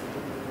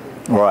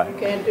 Right. You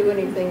can't do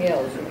anything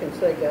else. You can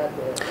say God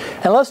bless.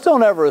 And let's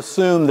don't ever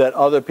assume that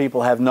other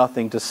people have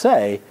nothing to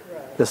say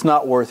that's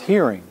not worth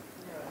hearing.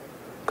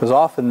 Because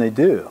often they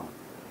do.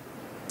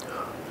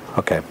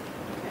 Okay.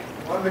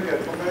 Want to make a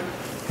comment?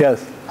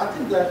 Yes. I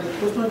think that the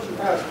question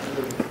you asked is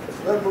a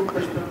very good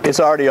question. It's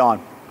already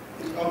on.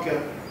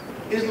 Okay.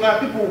 It's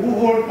like people who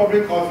hold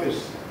public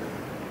office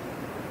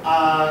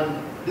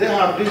and they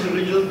have these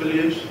religious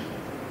beliefs,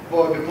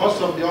 but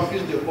because of the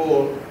office they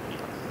hold,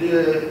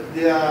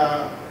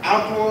 their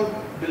outward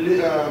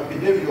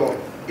behavior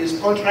is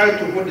contrary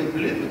to what they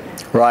believe in.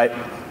 Right.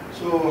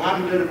 So how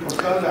do they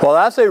reconcile that? Well,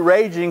 that's a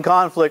raging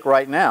conflict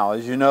right now.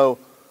 As you know,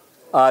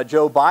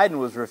 Joe Biden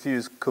was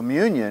refused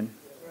communion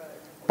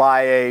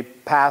by a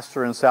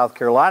pastor in South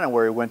Carolina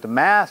where he went to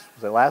Mass.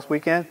 Was it last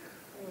weekend?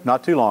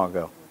 Not too long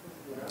ago.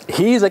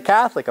 He's a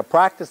Catholic, a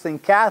practicing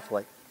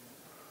Catholic.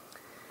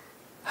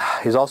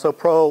 He's also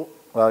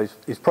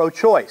he's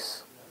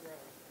pro-choice.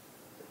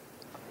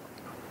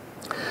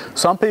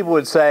 Some people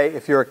would say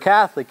if you're a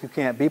Catholic, you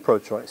can't be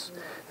pro-choice.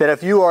 That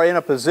if you are in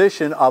a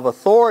position of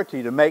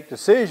authority to make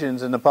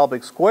decisions in the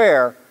public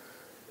square,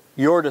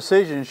 your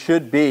decision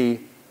should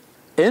be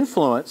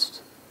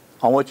influenced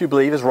on what you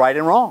believe is right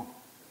and wrong.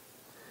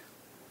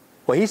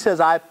 Well, he says,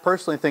 I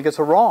personally think it's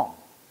a wrong.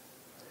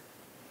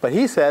 But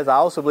he says, I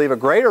also believe a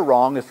greater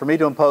wrong is for me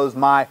to impose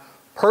my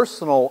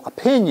personal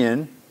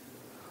opinion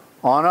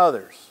on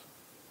others.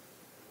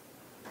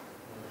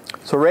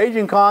 So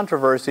raging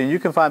controversy, and you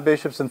can find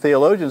bishops and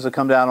theologians that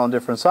come down on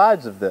different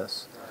sides of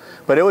this.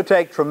 But it would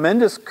take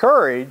tremendous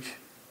courage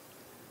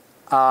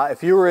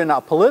if you were in a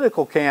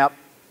political camp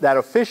that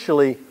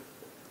officially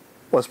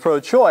was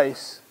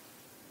pro-choice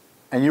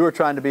and you were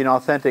trying to be an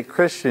authentic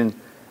Christian.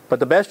 But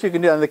the best you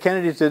can do, and the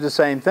Kennedys did the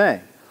same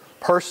thing.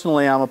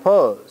 Personally, I'm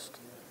opposed.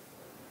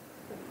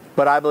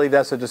 But I believe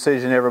that's a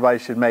decision everybody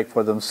should make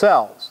for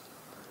themselves.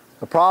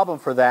 The problem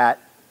for that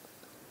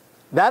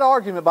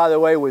argument, by the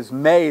way, was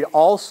made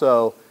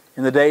also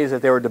in the days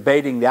that they were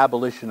debating the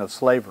abolition of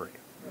slavery.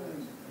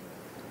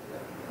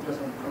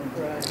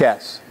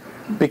 Yes,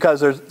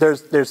 because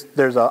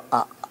there's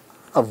a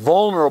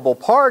vulnerable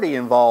party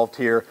involved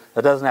here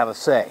that doesn't have a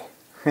say,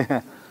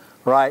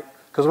 right?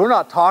 Because we're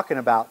not talking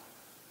about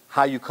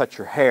how you cut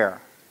your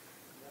hair.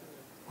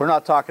 We're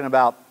not talking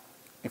about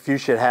if you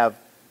should have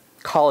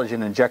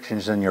collagen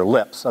injections in your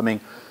lips. I mean,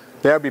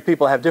 there'll be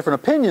people that have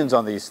different opinions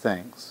on these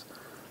things,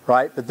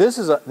 right? But this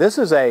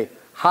is a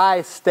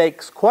high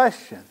stakes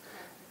question,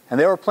 and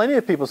there were plenty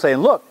of people saying,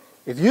 "Look,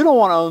 if you don't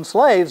want to own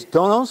slaves,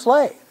 don't own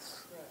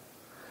slaves,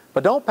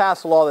 but don't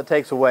pass a law that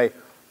takes away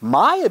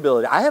my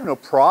ability." I have no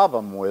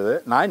problem with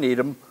it, and I need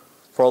them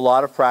for a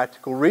lot of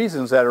practical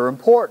reasons that are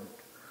important,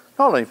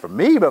 not only for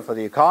me but for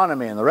the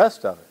economy and the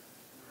rest of it.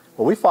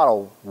 Well, we fought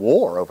a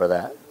war over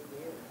that,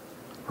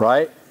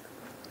 right?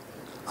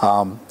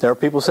 There are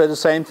people who say the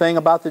same thing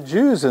about the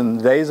Jews in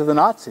the days of the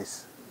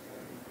Nazis.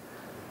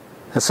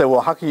 And say, well,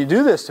 how can you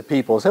do this to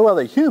people? And say, well,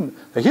 they're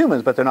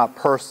humans, but they're not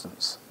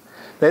persons.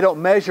 They don't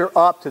measure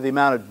up to the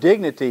amount of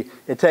dignity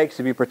it takes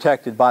to be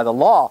protected by the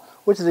law,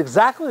 which is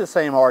exactly the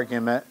same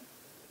argument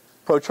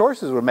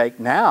pro-choicers would make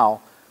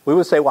now. We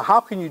would say, well, how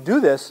can you do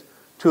this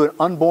to an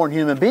unborn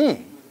human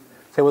being?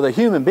 Say, well, they're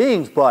human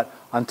beings, but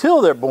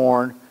until they're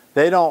born,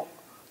 they don't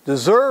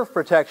deserve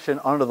protection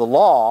under the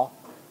law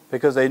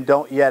because they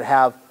don't yet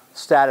have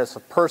status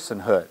of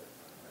personhood.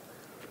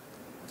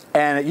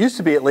 And it used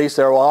to be, at least,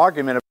 there was an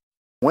argument of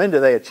when do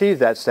they achieve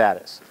that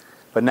status.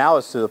 But now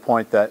it's to the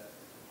point that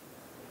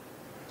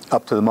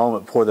up to the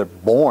moment before they're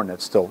born,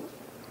 it's still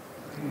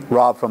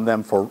robbed from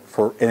them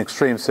in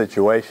extreme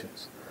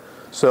situations.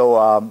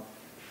 So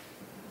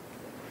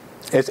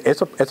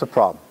it's a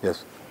problem.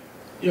 Yes.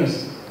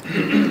 Yes.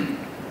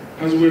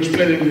 As we were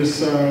explaining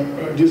these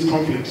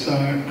conflicts,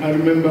 I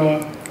remember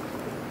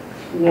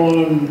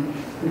one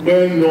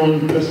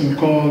well-known person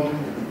called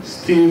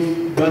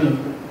Steve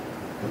Bannon.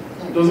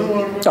 Does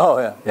anyone remember? Oh,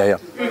 yeah.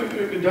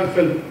 That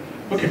fellow.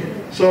 Okay,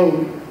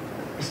 so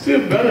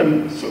Steve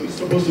Bannon is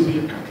supposed to be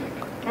a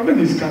Catholic. I mean,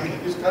 he's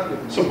Catholic. He's Catholic.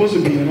 Supposed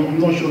to be, I'm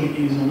not sure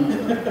he is or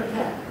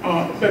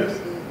not. But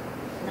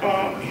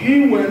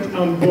he went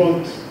and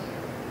bought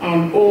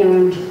an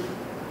old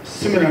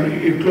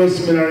seminary, a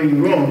closed seminary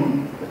in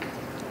Rome,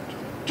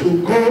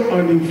 to go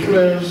and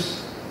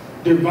influence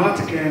the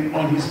Vatican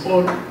on his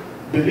own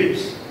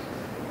beliefs.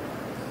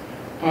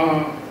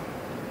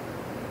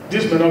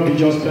 This may not be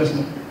just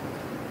personal.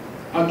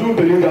 I do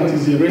believe that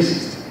he's a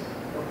racist.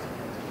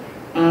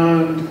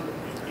 And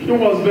he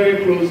was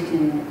very close to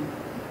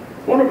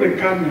one of the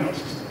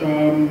cardinals,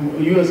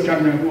 a U.S.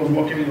 cardinal who was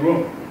working in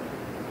Rome.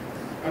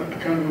 I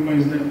can't remember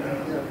his name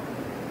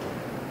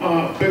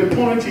now. But the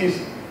point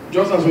is,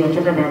 just as we are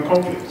talking about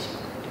conflicts,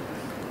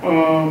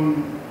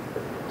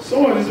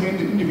 some of these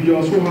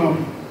individuals who have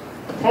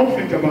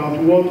conflict about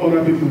what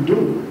other people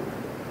do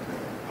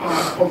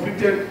are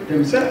conflicted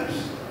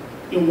themselves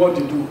in what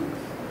they do.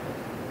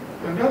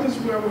 And that is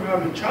where we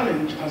have a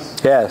challenge.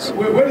 Yes.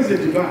 Where is the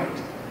divide?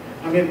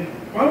 I mean,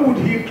 why would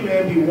he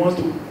claim he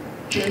wants to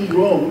change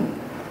Rome?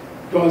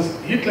 Because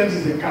he claims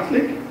he's a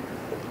Catholic,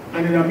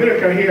 and in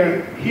America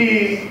here,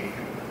 he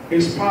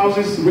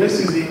espouses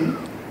racism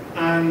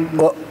and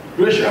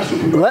racial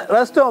superiority.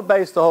 Let's don't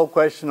base the whole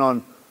question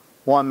on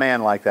one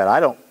man like that. I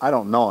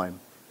don't know him.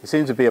 He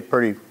seems to be a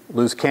pretty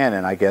loose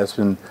cannon, I guess,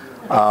 and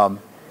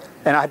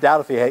I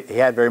doubt if he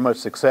had very much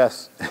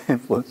success,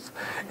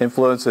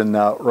 influence in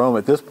Rome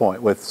at this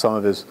point with some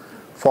of his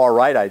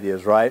far-right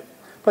ideas, right?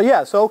 But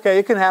yeah, so okay,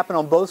 it can happen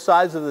on both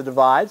sides of the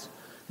divides.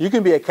 You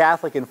can be a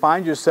Catholic and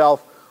find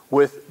yourself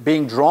with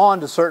being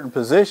drawn to certain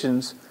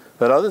positions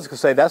that others can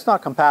say that's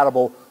not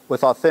compatible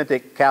with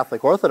authentic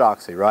Catholic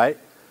orthodoxy, right?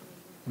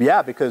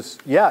 Yeah, because,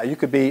 yeah, you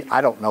could be,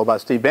 I don't know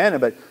about Steve Bannon,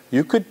 but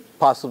you could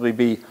possibly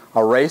be a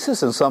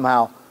racist and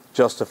somehow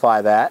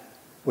justify that,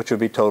 which would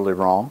be totally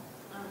wrong,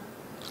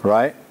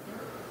 right?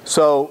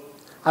 So,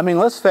 I mean,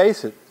 let's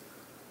face it.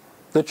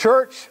 The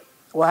church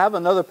will have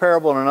another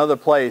parable in another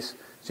place.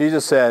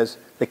 Jesus says,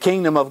 the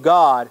kingdom of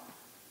God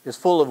is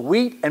full of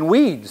wheat and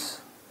weeds.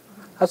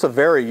 That's a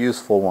very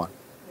useful one.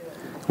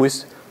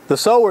 The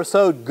sower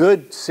sowed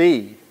good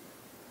seed,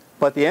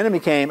 but the enemy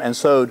came and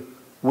sowed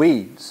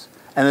weeds.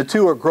 And the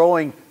two are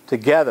growing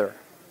together.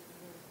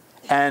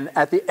 And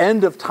at the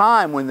end of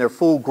time, when they're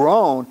full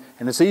grown,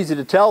 and it's easy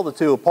to tell the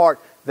two apart,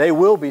 they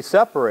will be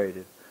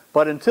separated.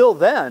 But until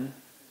then,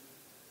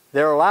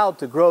 they're allowed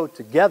to grow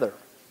together.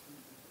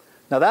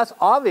 Now that's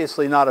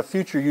obviously not a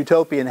future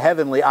utopian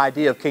heavenly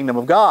idea of kingdom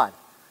of God,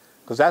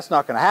 because that's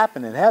not going to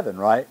happen in heaven,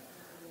 right?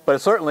 But it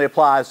certainly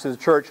applies to the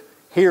church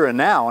here and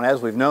now, and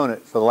as we've known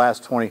it for the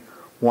last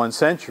 21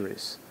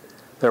 centuries.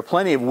 There are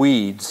plenty of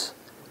weeds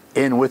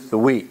in with the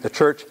wheat. The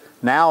church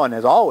now and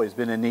has always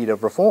been in need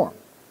of reform.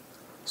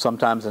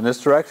 Sometimes in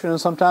this direction and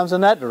sometimes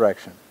in that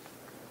direction.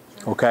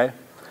 Okay?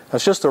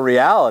 That's just a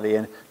reality,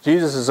 and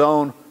Jesus'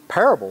 own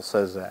parable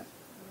says that.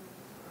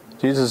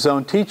 Jesus'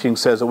 own teaching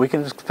says that we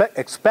can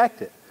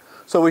expect it.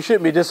 So we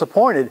shouldn't be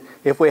disappointed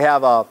if we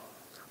have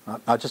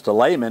not just a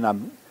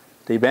layman,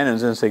 Steve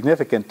Bannon's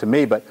insignificant to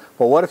me, but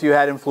what if you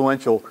had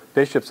influential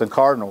bishops and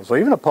cardinals, or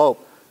even a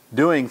pope,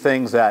 doing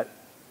things that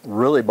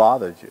really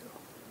bothered you?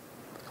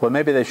 Well,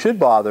 maybe they should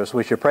bother us,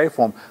 we should pray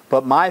for them,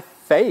 but my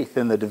faith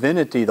in the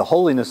divinity, the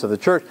holiness of the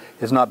church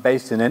is not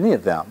based in any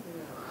of them.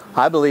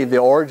 I believe the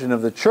origin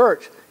of the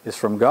church is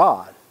from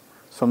God.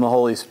 It's from the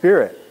Holy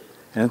Spirit.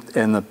 And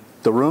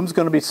the room's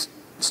going to be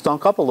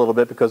stunk up a little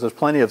bit because there's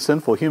plenty of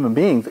sinful human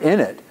beings in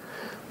it.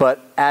 But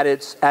at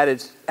its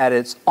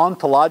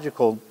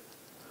ontological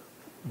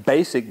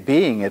basic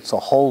being, it's a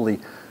holy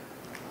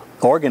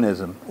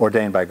organism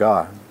ordained by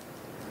God.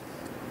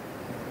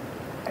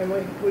 And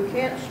we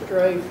can't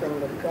stray from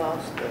the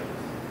gospel.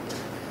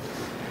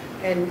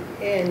 And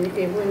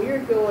when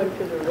you're going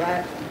to the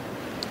right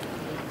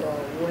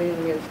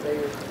wing, as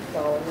they're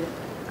calling it,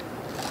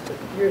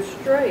 you're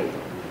straight.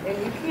 And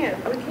we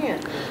can't do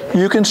that.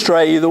 You can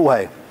stray either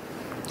way.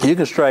 You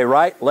can stray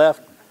right,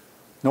 left,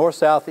 north,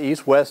 south,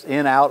 east, west,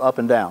 in, out, up,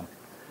 and down.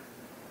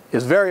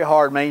 It's very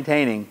hard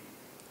maintaining.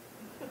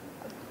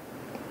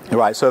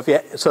 Right, so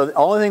the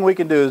only thing we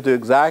can do is do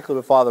exactly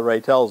what Father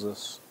Ray tells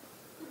us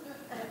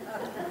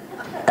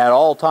at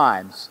all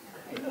times.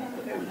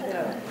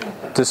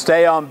 To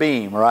stay on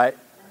beam, right?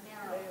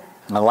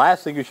 And the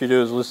last thing you should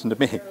do is listen to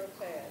me.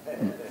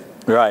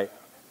 Right.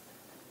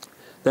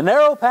 The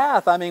narrow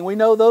path, I mean, we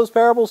know those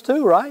parables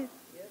too, right?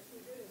 Yes, we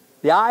do.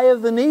 The eye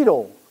of the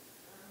needle.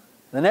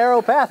 The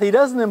narrow path. He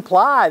doesn't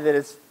imply that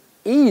it's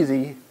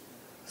easy.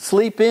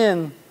 Sleep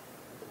in,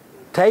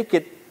 take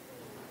it,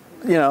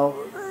 you know.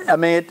 I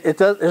mean,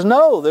 there's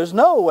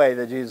no way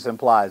that Jesus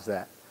implies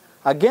that.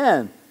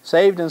 Again,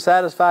 saved and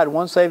satisfied,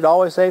 once saved,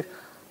 always saved.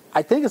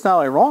 I think it's not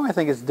only wrong, I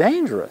think it's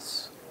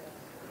dangerous.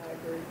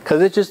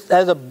 Because it just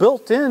has a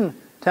built-in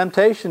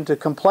temptation to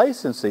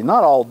complacency.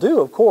 Not all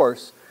do, of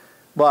course,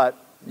 but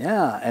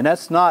yeah, and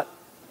that's not,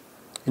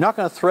 you're not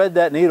going to thread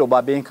that needle by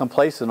being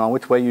complacent on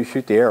which way you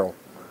shoot the arrow,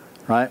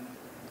 right?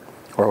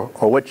 Or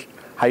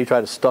how you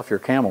try to stuff your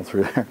camel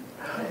through there,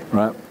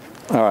 right?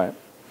 All right.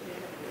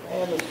 I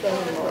have a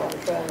son-in-law I'm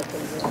trying to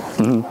convince.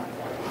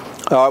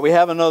 Mm-hmm. All right, we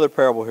have another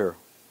parable here.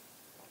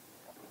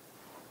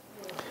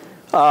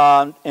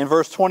 In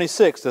verse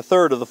 26, the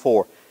third of the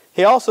four.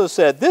 He also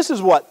said, this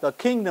is what the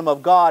kingdom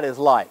of God is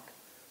like.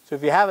 So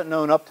if you haven't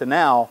known up to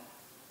now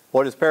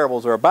what his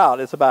parables are about,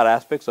 it's about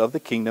aspects of the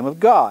kingdom of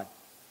God.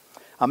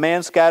 A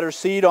man scatters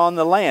seed on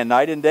the land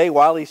night and day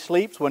while he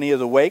sleeps. When he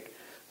is awake,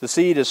 the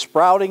seed is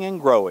sprouting and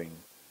growing.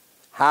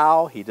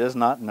 How, he does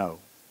not know.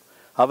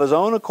 Of its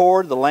own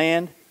accord, the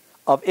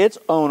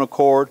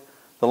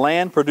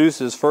land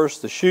produces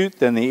first the shoot,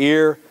 then the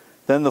ear,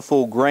 then the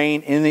full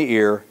grain in the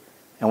ear.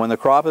 And when the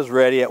crop is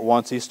ready, at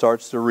once he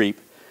starts to reap,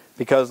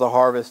 because the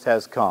harvest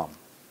has come.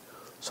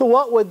 So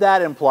what would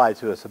that imply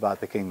to us about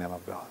the kingdom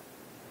of God?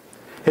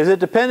 Is it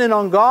dependent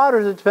on God or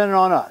is it dependent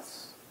on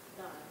us?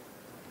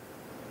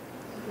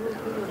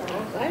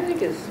 I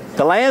think it's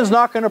The land's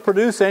not going to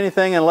produce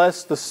anything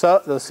unless the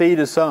seed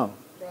is sown.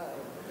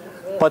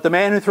 right. But the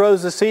man who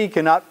throws the seed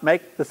cannot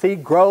make the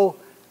seed grow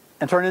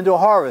and turn into a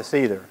harvest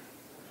either.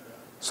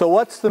 So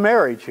what's the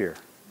marriage here?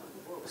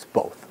 It's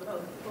both.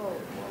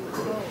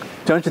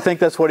 Don't you think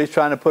that's what he's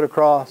trying to put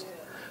across?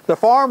 The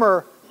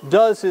farmer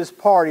does his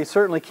part. He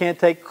certainly can't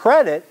take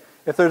credit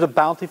if there's a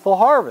bountiful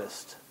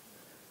harvest.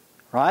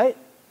 Right?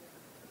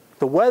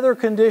 The weather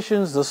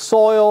conditions, the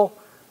soil,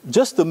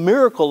 just the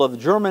miracle of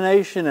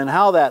germination and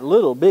how that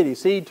little bitty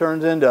seed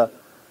turns into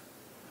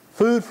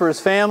food for his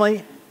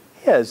family.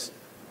 He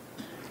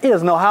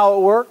doesn't know how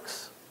it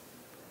works.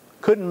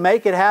 Couldn't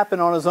make it happen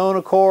on his own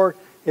accord.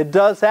 It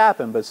does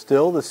happen, but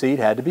still the seed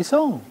had to be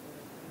sown.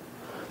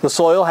 The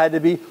soil had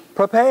to be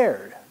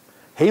prepared.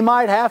 He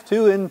might have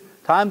to, in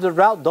times of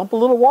drought, dump a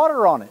little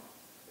water on it.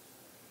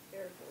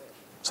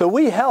 So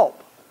we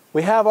help.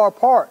 We have our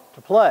part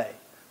to play.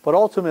 But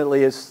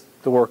ultimately it's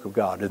the work of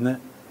God, isn't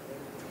it?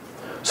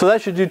 So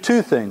that should do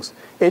two things.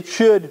 It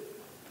should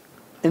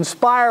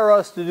inspire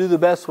us to do the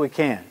best we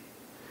can.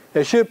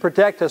 It should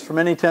protect us from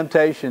any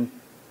temptation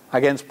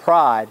against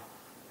pride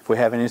if we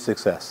have any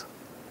success.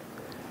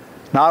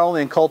 Not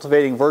only in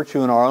cultivating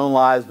virtue in our own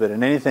lives, but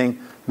in anything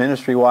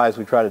ministry-wise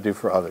we try to do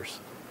for others.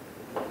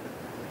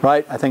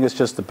 Right? I think it's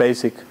just the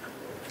basic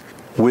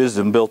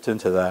wisdom built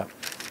into that.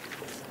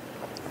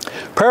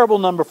 Parable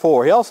number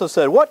 4. He also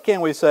said, what can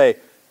we say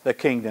the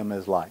kingdom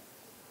is like.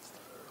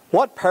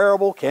 What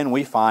parable can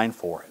we find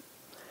for it?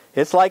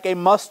 It's like a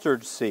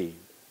mustard seed,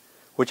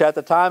 which at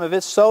the time of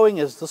its sowing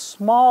is the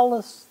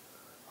smallest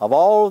of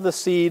all of the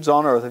seeds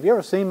on earth. Have you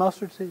ever seen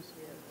mustard seeds?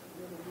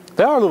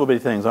 They are little bitty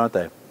things, aren't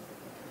they?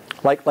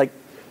 Like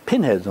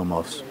pinheads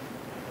almost.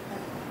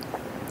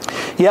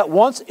 Yet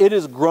once it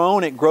is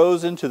grown, it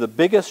grows into the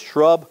biggest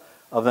shrub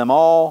of them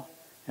all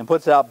and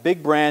puts out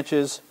big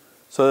branches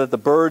so that the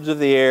birds of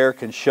the air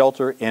can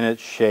shelter in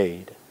its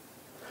shade.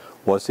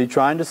 What's he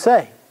trying to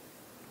say?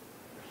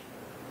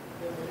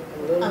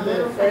 A little bit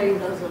of faith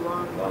goes a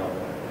long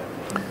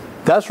way.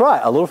 That's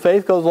right. A little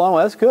faith goes a long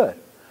way. That's good.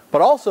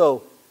 But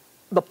also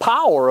the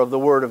power of the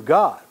Word of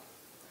God.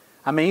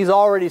 I mean, he's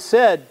already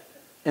said,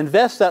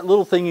 invest that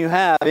little thing you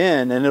have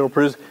in and it'll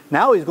produce.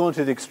 Now he's going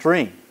to the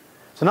extreme.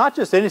 So not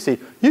just any seed.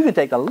 You can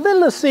take the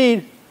littlest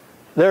seed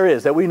there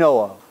is that we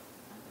know of.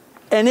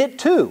 And it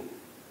too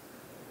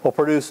will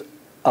produce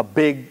a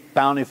big,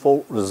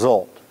 bountiful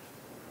result.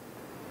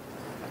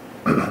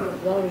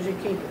 as long as you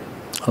keep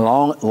it.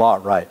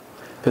 Right.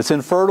 If it's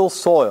in fertile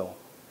soil.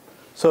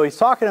 So he's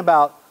talking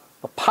about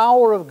the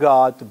power of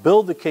God to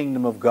build the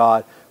kingdom of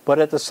God, but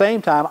at the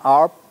same time,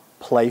 our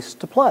place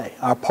to play,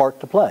 our part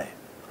to play.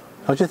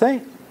 Don't you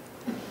think?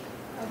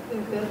 I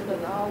think that's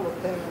in all the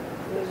parables,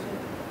 isn't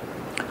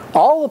it?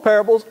 All the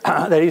parables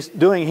that he's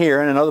doing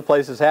here and in other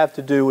places have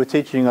to do with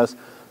teaching us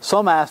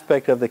some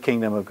aspect of the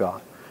kingdom of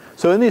God.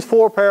 So in these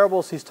 4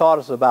 parables, he's taught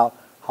us about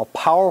how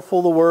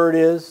powerful the Word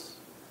is,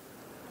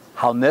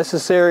 how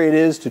necessary it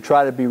is to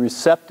try to be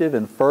receptive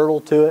and fertile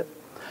to it,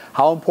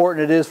 how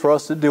important it is for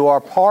us to do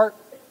our part,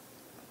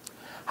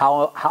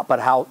 but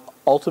how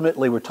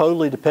ultimately we're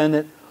totally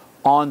dependent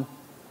on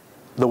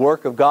the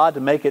work of God to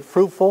make it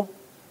fruitful,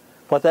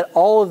 but that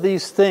all of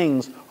these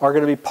things are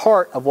going to be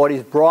part of what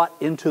he's brought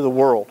into the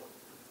world.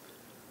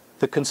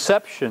 The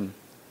conception,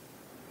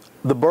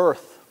 the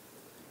birth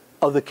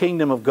of the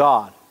kingdom of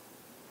God,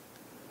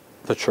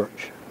 the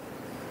church.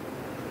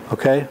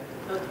 Okay?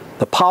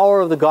 The power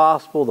of the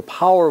gospel, the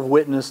power of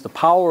witness, the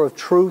power of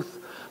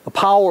truth, the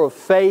power of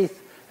faith,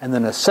 and the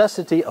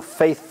necessity of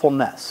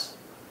faithfulness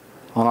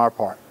on our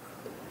part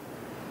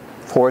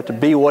for it to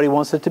be what he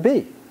wants it to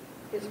be.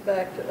 It's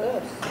back to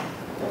us.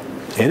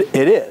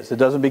 It is. It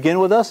doesn't begin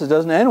with us. It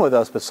doesn't end with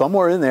us. But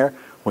somewhere in there,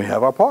 we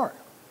have our part.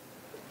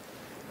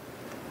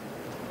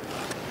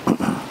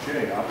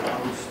 Jay,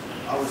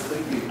 I was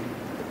thinking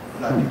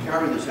that to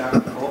carry this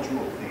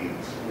agricultural theme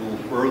a little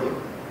further,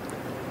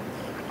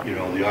 you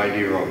know, the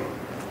idea of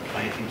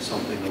planting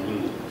something a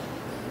little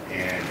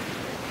and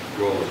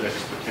grows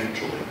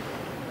exponentially.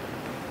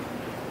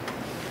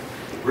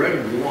 The bread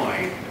and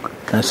wine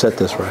Can I set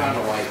this are right? kind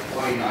of like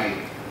finite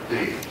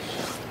things.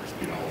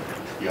 You know,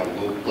 you have a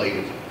little plate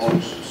of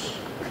oats.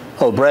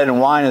 Oh, bread and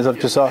wine is up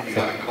to so. And you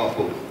got a cup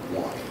of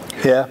wine.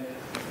 Okay? Yeah.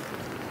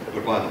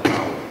 But by the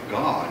power of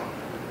God,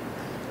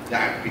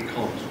 that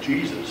becomes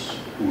Jesus,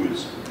 who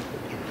is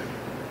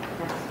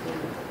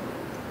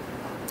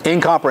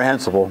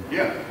Incomprehensible.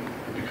 yeah,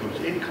 it becomes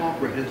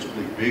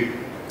incomprehensibly bigger.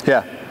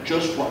 Yeah.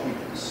 Just what we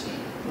can see.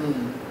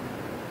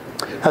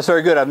 That's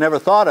very good. I've never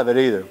thought of it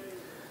either.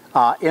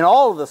 In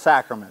all of the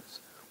sacraments,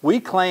 we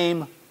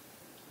claim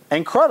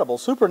incredible,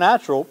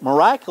 supernatural,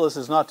 miraculous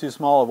is not too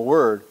small of a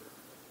word,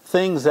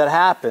 things that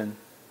happen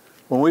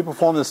when we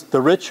perform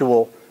the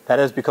ritual that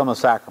has become a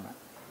sacrament.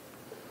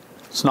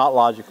 It's not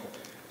logical.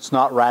 It's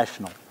not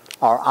rational.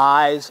 Our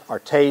eyes, our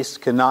tastes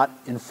cannot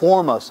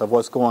inform us of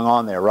what's going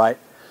on there, right?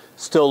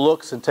 Still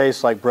looks and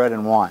tastes like bread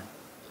and wine.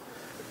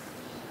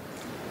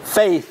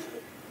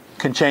 Faith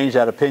can change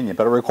that opinion,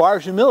 but it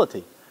requires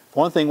humility. For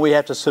one thing, we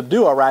have to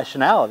subdue our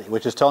rationality,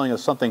 which is telling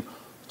us something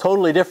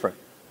totally different.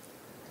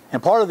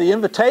 And part of the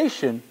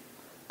invitation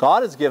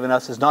God has given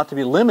us is not to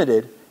be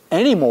limited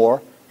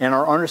anymore in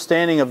our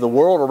understanding of the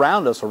world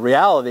around us, or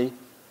reality,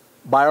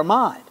 by our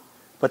mind,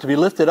 but to be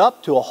lifted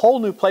up to a whole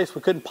new place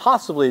we couldn't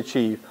possibly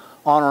achieve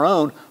on our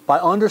own by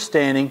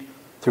understanding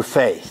through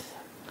faith.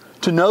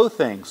 To know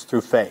things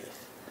through faith.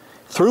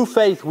 Through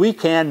faith we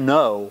can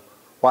know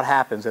what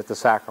happens at the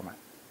sacrament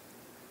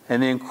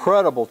and the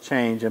incredible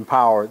change and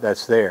power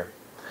that's there.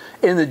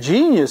 In the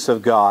genius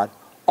of God,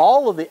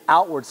 all of the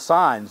outward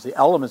signs, the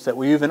elements that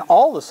we use in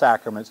all the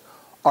sacraments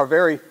are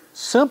very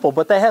simple,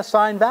 but they have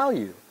sign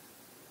value.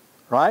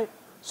 Right?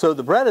 So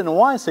the bread and the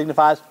wine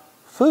signifies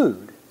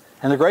food.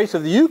 And the grace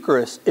of the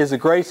Eucharist is the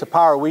grace of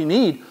power we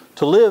need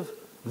to live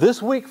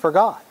this week for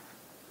God.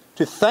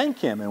 To thank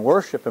Him and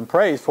worship and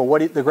praise for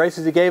what the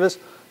graces He gave us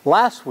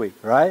last week,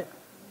 right?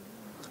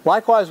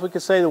 Likewise, we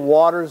could say the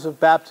waters of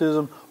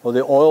baptism or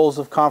the oils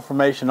of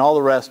confirmation, all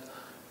the rest.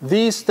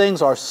 These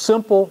things are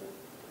simple.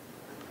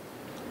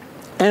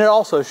 And it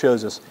also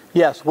shows us,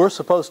 yes, we're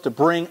supposed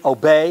to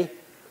obey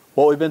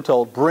what we've been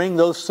told. Bring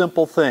those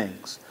simple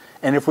things.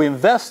 And if we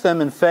invest them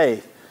in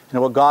faith, you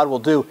know what God will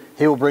do?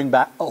 He will bring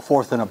back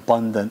forth an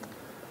abundant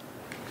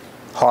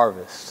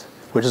harvest,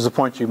 which is the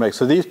point you make.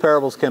 So these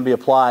parables can be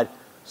applied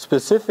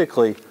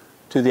specifically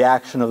to the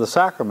action of the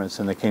sacraments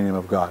in the kingdom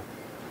of God.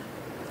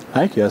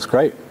 Thank you. That's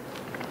great.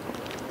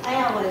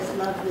 I always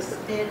loved the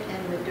spit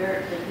and the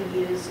dirt that he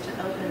used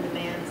to open the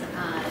man's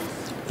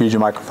eyes. Use your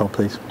microphone,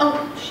 please.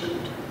 Oh, shoot.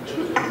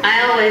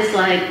 I always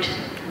liked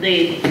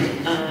the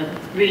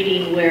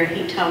reading where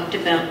he talked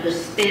about the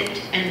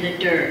spit and the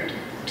dirt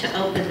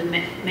to open the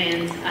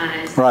man's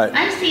eyes. Right.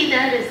 I see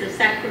that as a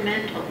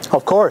sacramental.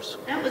 Of course.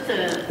 That was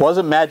a...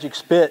 Wasn't magic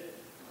spit.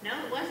 No,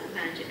 it wasn't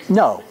magic spit.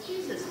 No. It was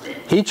Jesus' spit.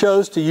 He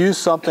chose to use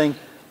something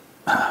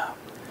that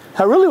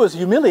really was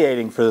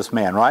humiliating for this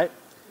man, right?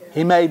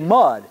 He made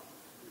mud.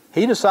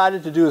 He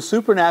decided to do a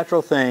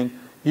supernatural thing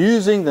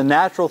using the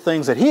natural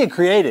things that he had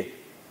created.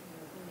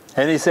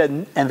 And he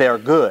said, and they are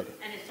good.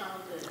 And it's all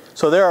good.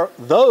 So there are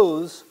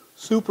those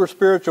super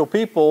spiritual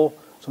people,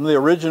 some of the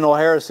original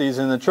heresies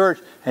in the church,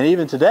 and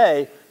even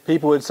today,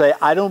 people would say,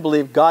 I don't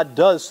believe God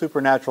does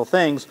supernatural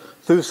things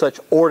through such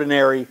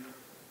ordinary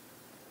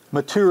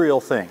material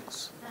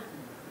things.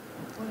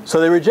 So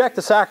they reject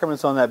the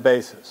sacraments on that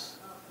basis.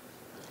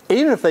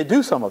 Even if they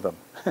do some of them.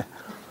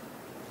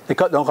 They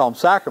don't call them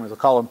sacraments, they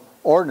call them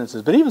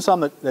ordinances. But even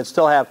some that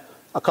still have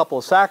a couple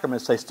of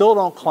sacraments, they still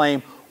don't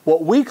claim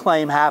what we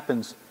claim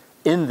happens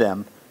in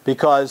them,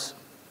 because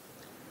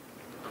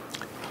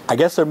I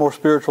guess they're more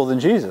spiritual than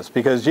Jesus,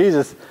 because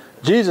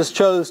Jesus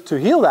chose to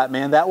heal that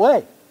man that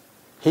way.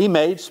 He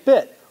made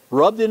spit,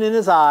 rubbed it in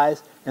his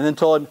eyes, and then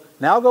told him,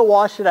 now go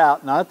wash it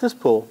out, not at this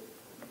pool.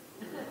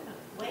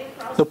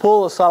 The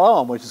pool of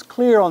Siloam, which is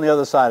clear on the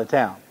other side of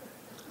town.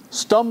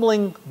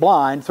 Stumbling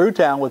blind through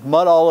town with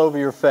mud all over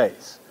your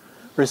face,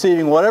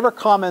 receiving whatever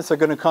comments are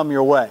going to come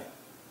your way.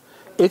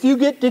 If you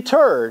get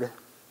deterred,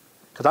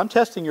 because I'm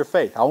testing your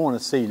faith, I want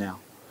to see now.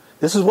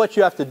 This is what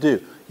you have to do.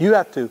 You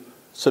have to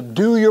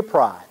subdue your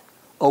pride,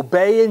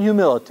 obey in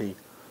humility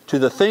to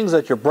the things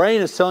that your brain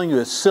is telling you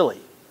is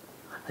silly.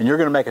 And you're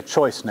going to make a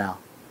choice now.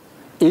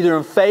 Either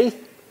in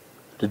faith,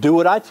 to do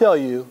what I tell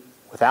you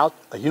without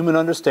a human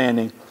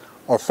understanding,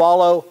 or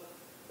follow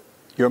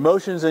your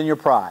emotions and your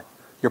pride.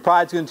 Your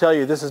pride's going to tell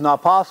you this is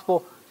not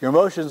possible. Your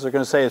emotions are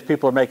going to say, as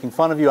people are making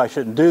fun of you, I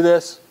shouldn't do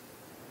this.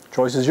 The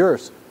choice is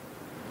yours.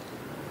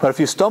 But if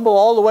you stumble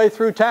all the way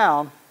through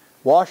town,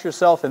 wash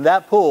yourself in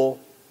that pool,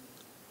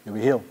 you'll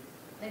be healed.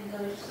 Then go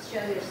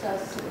show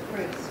yourselves to the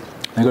priest.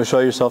 Then go show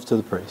yourself to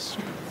the priest.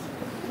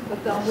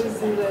 But don't we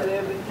do that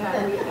every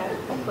time we ask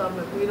for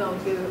something? If we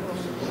don't get it from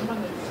the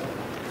money,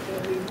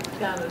 then we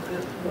kind of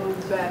just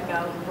move back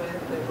out of the way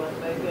and say, well,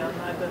 maybe I'm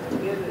not going to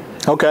get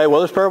it. Okay, well,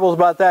 there's parables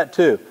about that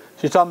too.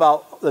 She's talking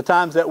about the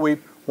times that we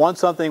want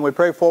something, we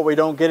pray for it, we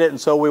don't get it,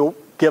 and so we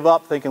give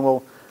up thinking,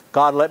 well,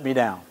 God let me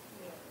down.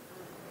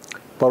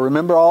 But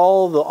remember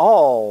all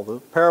the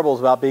parables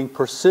about being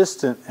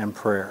persistent in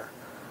prayer.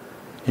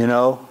 You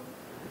know,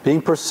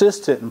 being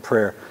persistent in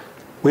prayer.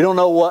 We don't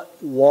know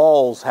what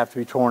walls have to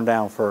be torn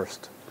down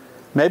first.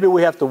 Maybe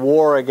we have to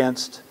war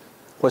against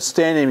what's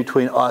standing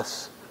between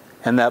us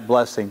and that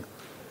blessing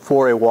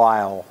for a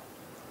while.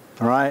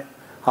 All right?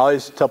 I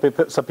always tell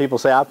people, some people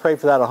say, I prayed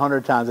for that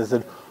 100 times. I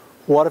said,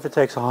 what if it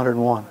takes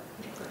 101?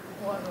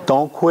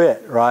 Don't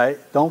quit, right?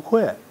 Don't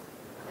quit.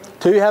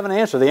 Till you have an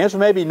answer. The answer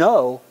may be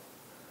no,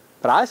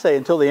 but I say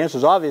until the answer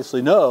is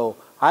obviously no,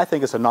 I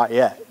think it's a not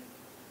yet.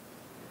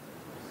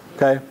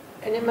 Okay?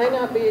 And it may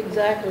not be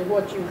exactly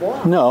what you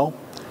want. No,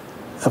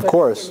 of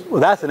course. Well,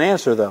 that's an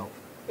answer, though.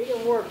 He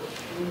can work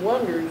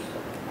wonders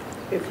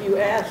if you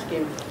ask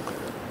him,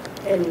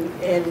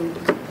 and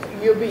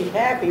you'll be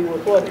happy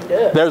with what he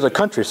does. There's a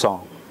country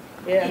song.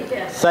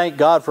 Yeah. Thank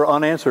God for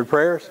unanswered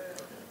prayers.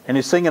 And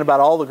he's singing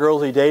about all the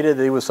girls he dated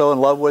that he was so in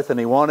love with and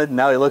he wanted, and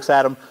now he looks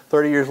at them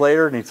 30 years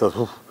later and he says,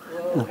 Well,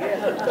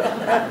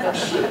 yeah.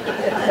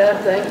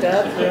 Thank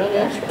God for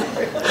unanswered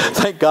prayers.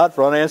 thank God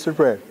for unanswered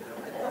prayer.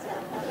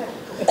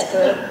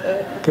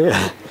 Okay.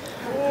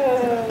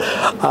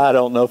 I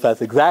don't know if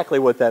that's exactly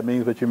what that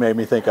means, but you made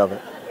me think of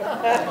it.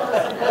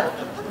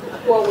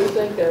 What we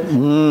think of.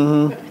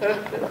 Mm-hmm.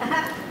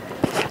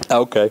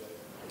 Okay.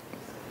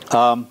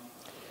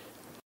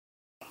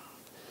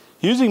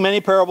 Using many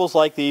parables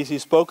like these, he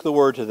spoke the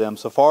word to them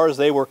so far as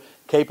they were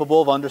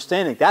capable of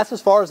understanding. That's as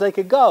far as they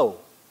could go.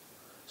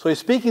 So he's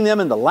speaking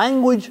them in the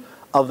language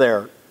of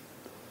their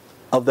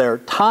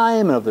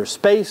time and of their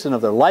space and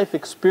of their life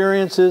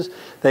experiences.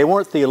 They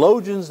weren't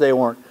theologians. They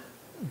weren't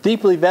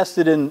deeply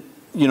vested in,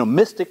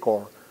 mystic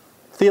or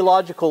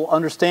theological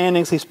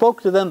understandings. He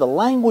spoke to them the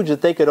language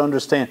that they could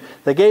understand.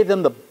 They gave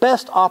them the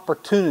best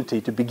opportunity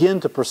to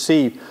begin to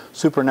perceive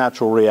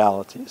supernatural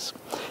realities.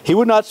 He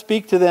would not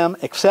speak to them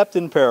except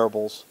in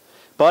parables,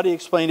 but he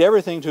explained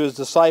everything to his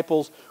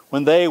disciples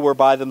when they were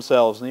by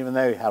themselves, and even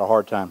they had a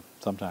hard time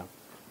sometimes.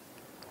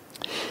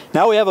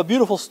 Now we have a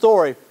beautiful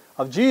story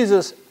of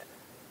Jesus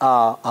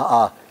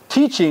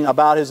teaching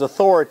about his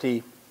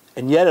authority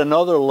in yet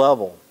another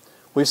level.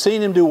 We've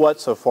seen him do what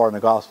so far in the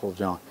Gospel of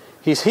John?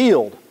 He's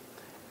healed.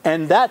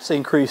 And that's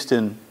increased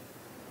in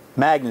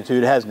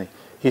magnitude, hasn't he?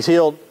 He's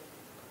healed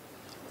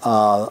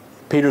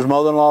Peter's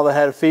mother-in-law that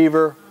had a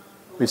fever.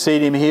 We've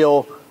seen him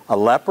heal a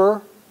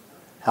leper,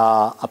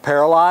 a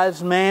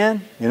paralyzed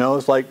man.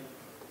 It's like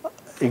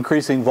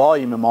increasing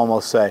volume, I'm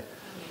almost say.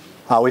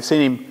 We've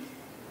seen him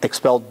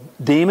expel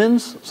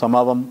demons. Some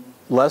of them,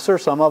 lesser,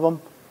 some of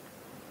them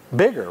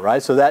bigger,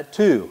 right? So that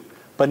too.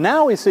 But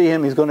now we see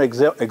him, he's going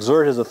to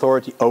exert his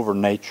authority over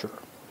nature.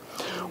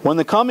 With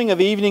the coming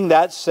of evening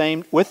that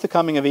same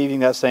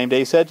day,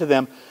 he said to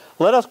them,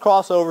 let us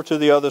cross over to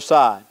the other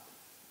side.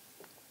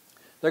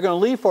 They're going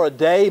to leave for a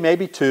day,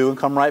 maybe two, and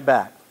come right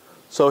back.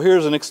 So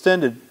here's an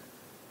extended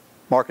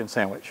Markan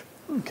sandwich.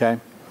 Okay,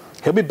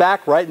 he'll be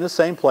back right in the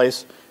same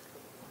place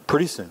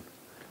pretty soon.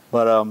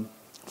 But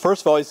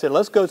first of all, he said,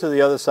 let's go to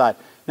the other side.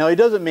 Now, he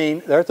doesn't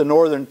mean they're at the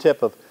northern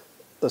tip of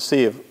the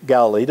Sea of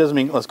Galilee. He doesn't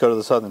mean let's go to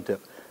the southern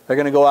tip. They're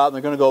going to go out and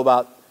they're going to go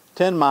about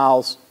 10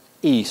 miles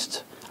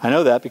east. I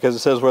know that because it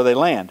says where they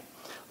land.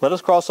 Let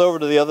us cross over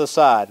to the other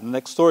side. And the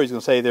next story he's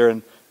going to say they're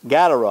in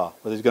Gadara,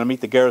 where he's going to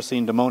meet the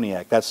Gerasene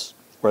demoniac. That's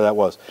where that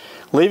was.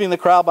 Leaving the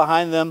crowd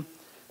behind them,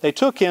 they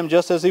took him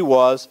just as he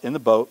was in the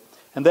boat,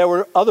 and there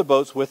were other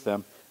boats with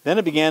them. Then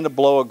it began to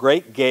blow a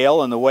great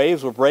gale, and the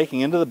waves were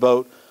breaking into the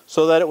boat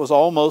so that it was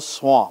almost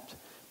swamped.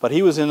 But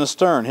he was in the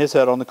stern, his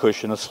head on the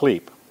cushion,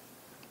 asleep.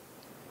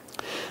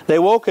 They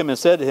woke him and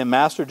said to him,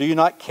 Master, do you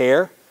not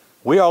care?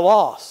 We are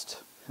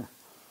lost.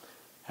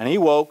 And he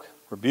woke,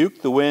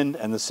 rebuked the wind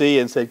and the sea,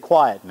 and said,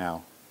 quiet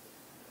now,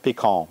 be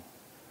calm.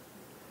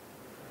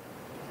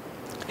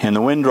 And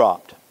the wind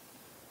dropped,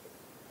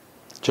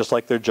 just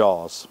like their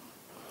jaws.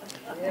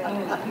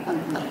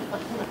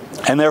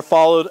 And there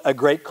followed a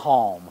great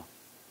calm.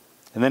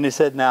 And then he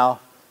said, now,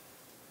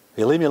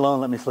 will you leave me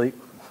alone, let me sleep?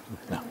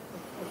 No.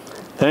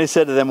 Then he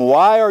said to them,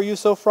 why are you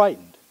so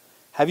frightened?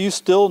 Have you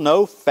still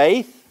no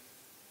faith?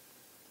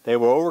 They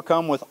were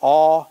overcome with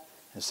awe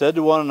and said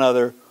to one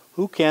another,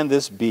 who can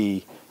this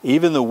be?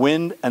 Even the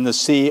wind and the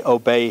sea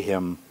obey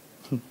him.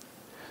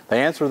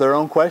 They answer their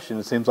own question,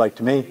 it seems like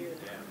to me.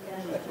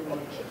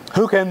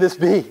 Who can this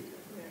be?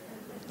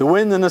 The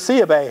wind and the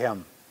sea obey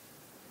him.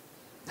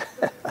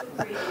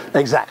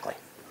 Exactly.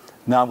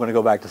 Now I'm going to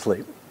go back to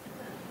sleep.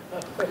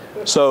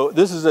 So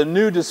this is a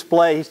new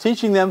display. He's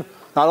teaching them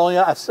not only,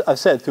 I've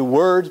said, through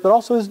words, but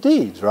also his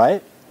deeds,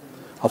 right?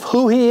 Of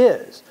who he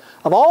is.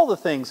 Of all the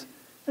things.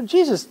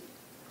 Jesus,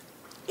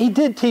 he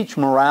did teach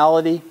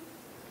morality,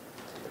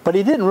 but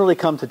he didn't really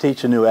come to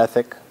teach a new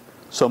ethic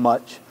so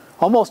much.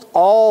 Almost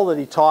all that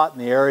he taught in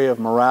the area of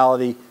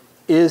morality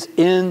is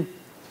in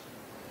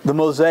the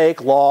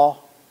Mosaic law.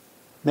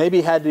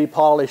 Maybe had to be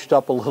polished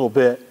up a little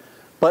bit.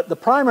 But the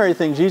primary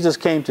thing Jesus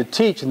came to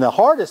teach, and the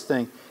hardest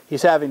thing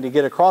he's having to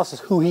get across, is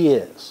who he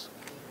is.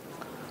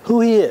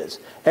 Who he is.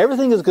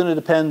 Everything is going to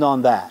depend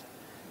on that.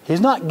 He's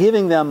not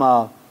giving them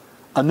a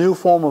new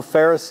form of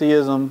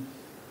Phariseeism,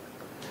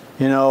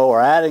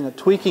 or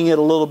tweaking it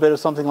a little bit or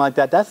something like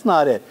that. That's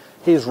not it.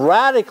 He's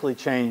radically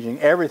changing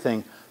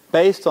everything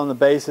based on the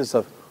basis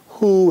of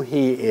who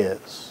he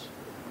is.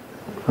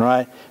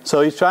 Right?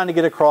 So he's trying to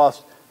get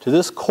across to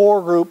this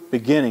core group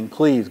beginning,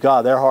 please,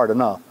 God, they're hard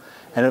enough,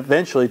 and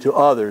eventually to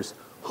others,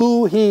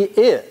 who he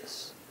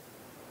is.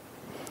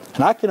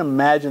 And I can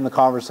imagine the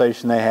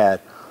conversation they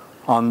had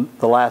on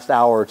the last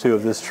hour or two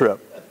of this trip.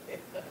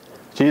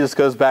 Jesus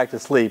goes back to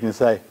sleep and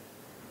say,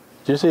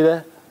 did you see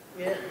that?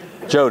 Yeah.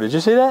 Joe, did you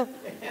see that?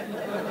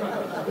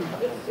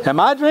 Am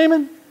I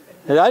dreaming?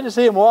 Did I just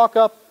see him walk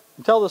up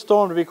and tell the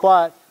storm to be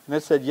quiet? And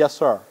it said, yes,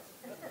 sir.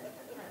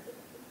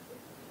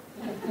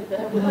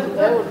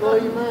 That would blow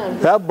your mind.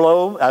 That'd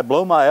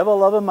blow my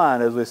ever-loving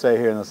mind, as we say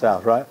here in the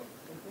South, right?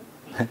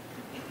 You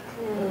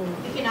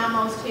can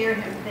almost hear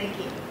him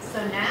thinking,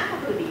 so now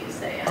who do you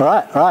say?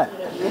 Right.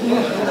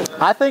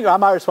 I think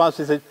my response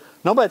is,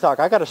 nobody talk.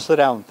 I got to sit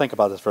down and think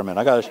about this for a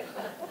minute. I got to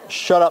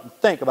shut up and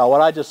think about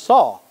what I just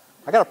saw.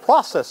 I got to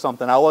process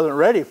something I wasn't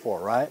ready for,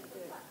 right?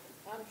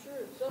 I'm sure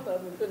some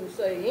of them couldn't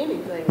say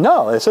anything.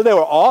 No, they said they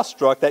were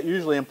awestruck. That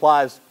usually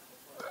implies,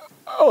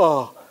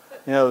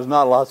 there's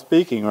not a lot of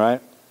speaking,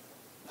 right?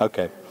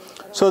 Okay.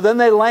 So then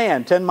they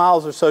land 10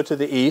 miles or so to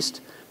the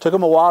east. Took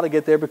them a while to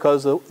get there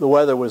because the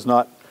weather was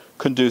not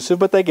conducive,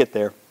 but they get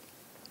there.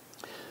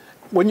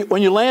 When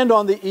you land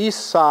on the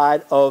east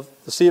side of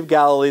the Sea of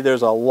Galilee,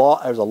 there's a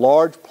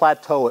large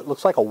plateau. It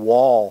looks like a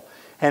wall.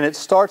 And it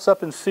starts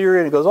up in Syria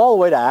and it goes all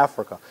the way to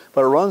Africa.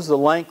 But it runs the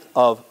length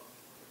of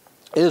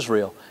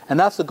Israel. And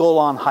that's the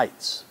Golan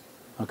Heights.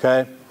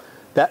 Okay?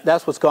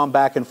 That's what's gone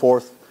back and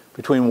forth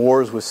between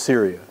wars with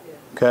Syria.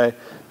 Okay?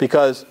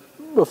 Because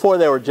before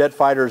there were jet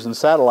fighters and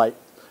satellite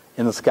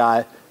in the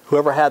sky,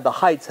 whoever had the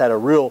heights had a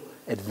real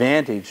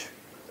advantage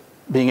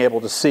being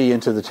able to see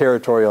into the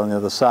territory on the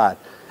other side.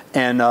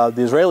 And the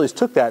Israelis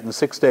took that in the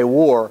Six-Day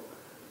War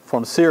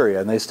from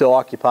Syria, and they still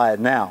occupy it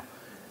now.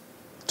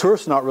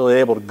 Tourists are not really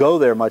able to go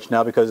there much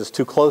now because it's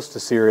too close to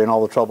Syria and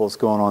all the trouble that's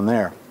going on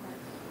there.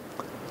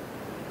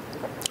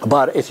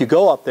 But if you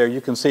go up there, you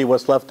can see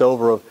what's left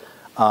over of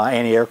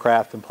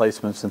anti-aircraft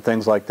emplacements and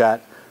things like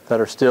that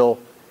are still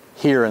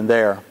here and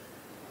there.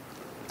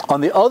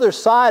 On the other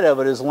side of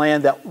it is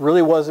land that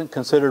really wasn't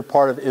considered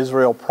part of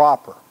Israel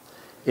proper.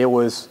 It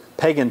was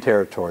pagan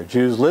territory.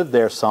 Jews lived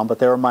there some, but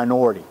they were a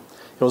minority.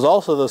 It was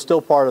also, though,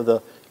 still part of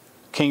the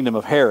kingdom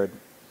of Herod.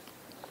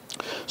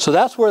 So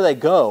that's where they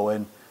go.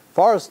 And as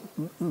far as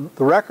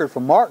the record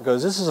from Mark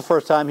goes, this is the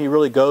first time he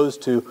really goes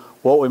to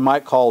what we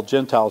might call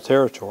Gentile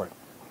territory.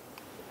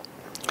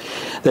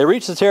 They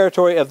reached the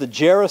territory of the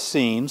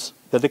Gerasenes,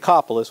 the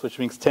Decapolis, which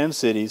means 10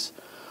 cities,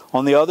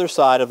 on the other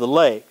side of the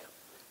lake.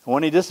 And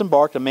when he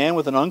disembarked, a man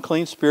with an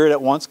unclean spirit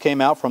at once came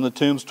out from the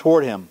tombs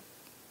toward him.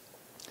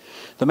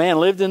 The man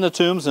lived in the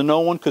tombs, and no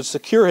one could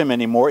secure him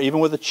anymore, even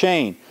with a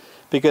chain,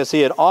 because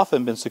he had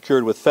often been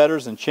secured with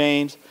fetters and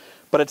chains,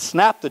 but had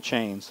snapped the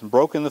chains and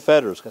broken the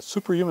fetters, got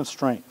superhuman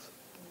strength.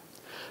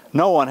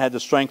 No one had the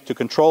strength to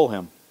control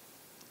him.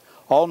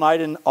 All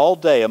night and all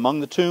day among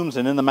the tombs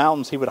and in the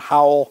mountains he would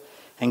howl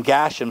and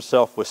gash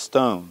himself with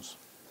stones.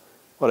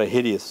 What a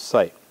hideous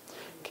sight.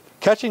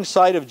 Catching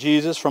sight of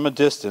Jesus from a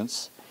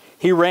distance,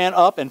 he ran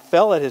up and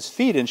fell at his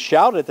feet and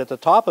shouted at the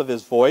top of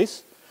his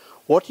voice,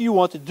 "What do you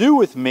want to do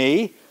with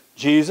me,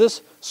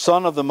 Jesus,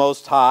 Son of the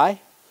Most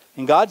High?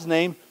 In God's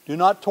name, do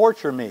not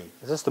torture me."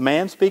 Is this the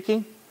man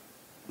speaking?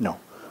 No.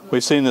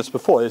 We've seen this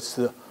before. It's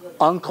the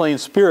unclean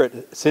spirit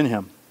that's in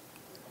him.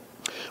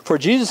 For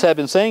Jesus had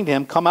been saying to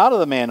him, "Come out of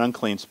the man,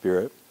 unclean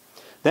spirit."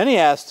 Then he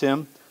asked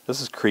him,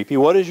 this is creepy,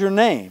 "What is your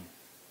name?"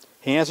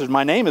 He answered,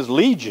 "My name is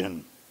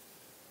Legion,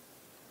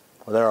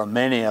 for there are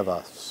many of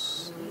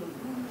us."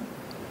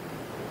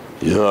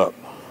 Yup.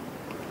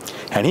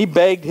 And he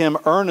begged him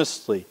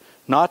earnestly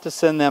not to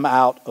send them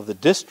out of the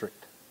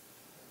district.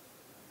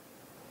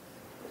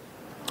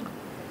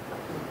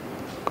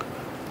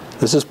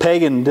 This is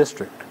pagan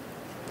district.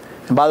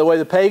 And by the way,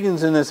 the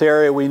pagans in this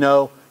area, we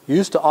know,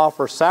 used to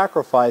offer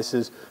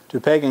sacrifices to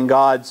pagan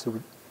gods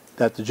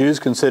that the Jews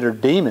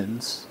considered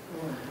demons.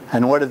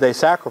 And what did they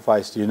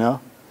sacrifice, do you know?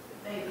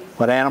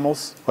 What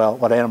animals? Well,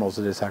 what animals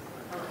did they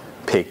sacrifice?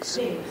 Pigs.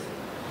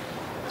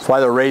 That's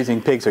why they're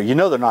raising pigs here. You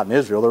know they're not in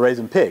Israel, they're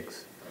raising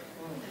pigs.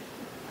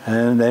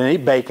 And they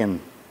eat bacon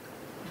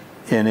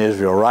in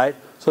Israel, right?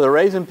 So they're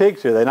raising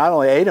pigs here. They not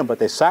only ate them, but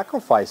they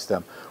sacrificed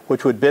them,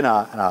 which would have been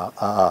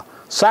a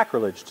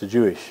sacrilege to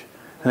Jewish.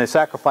 And they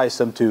sacrificed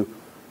them to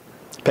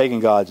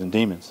pagan gods and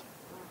demons.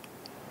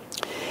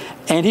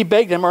 And he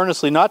begged him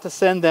earnestly not to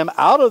send them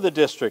out of the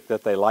district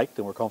that they liked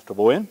and were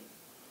comfortable in.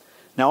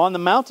 Now on the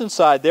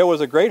mountainside there was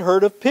a great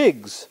herd of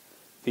pigs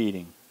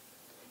feeding.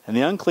 And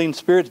the unclean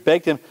spirits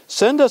begged him,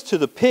 "Send us to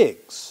the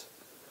pigs.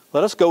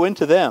 Let us go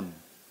into them."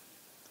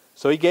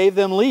 So he gave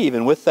them leave,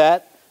 and with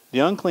that the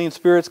unclean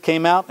spirits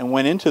came out and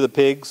went into the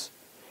pigs,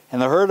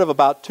 and the herd of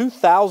about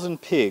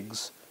 2,000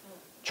 pigs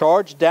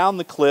charged down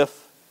the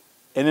cliff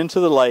and into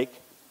the lake,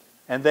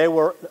 and they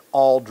were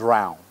all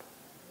drowned.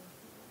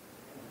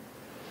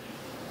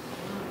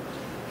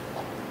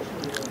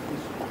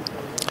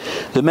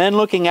 The men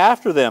looking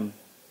after them,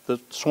 the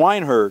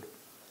swineherd,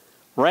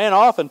 ran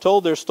off and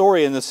told their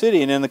story in the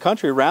city and in the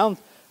country round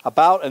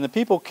about, and the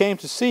people came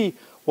to see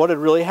what had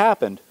really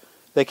happened.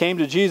 They came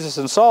to Jesus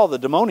and saw the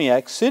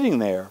demoniac sitting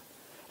there,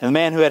 and the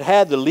man who had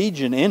had the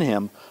legion in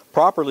him,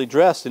 properly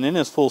dressed and in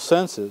his full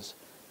senses,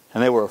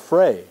 and they were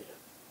afraid.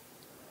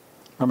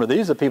 Remember,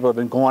 these are people who have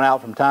been going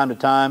out from time to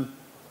time,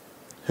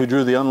 who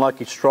drew the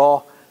unlucky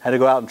straw, had to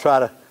go out and try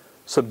to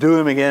subdue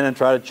him again and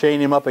try to chain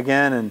him up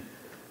again, and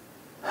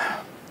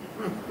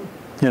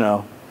you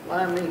know,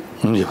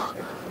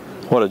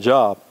 what a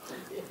job.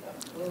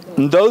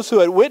 And those who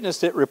had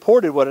witnessed it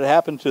reported what had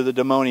happened to the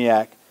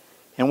demoniac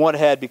and what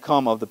had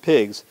become of the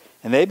pigs,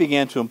 and they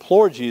began to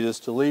implore Jesus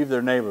to leave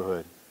their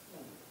neighborhood.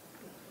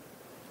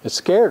 It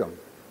scared them.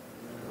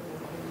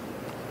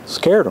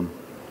 Scared them.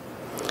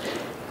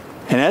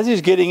 And as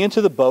he's getting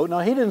into the boat, now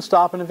he didn't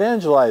stop and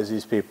evangelize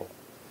these people.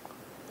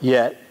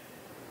 Yet,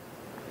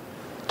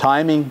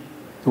 timing,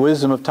 the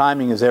wisdom of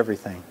timing is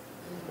everything.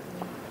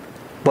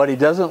 But he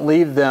doesn't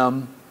leave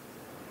them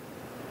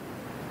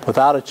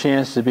without a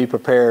chance to be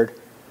prepared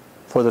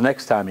for the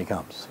next time he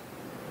comes.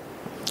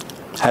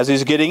 As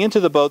he's getting into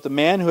the boat, the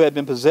man who had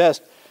been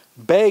possessed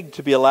begged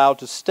to be allowed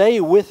to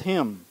stay with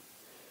him.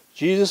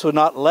 Jesus would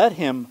not let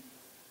him,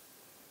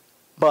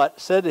 but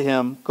said to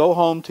him, "Go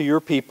home to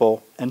your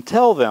people and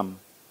tell them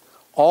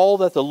all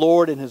that the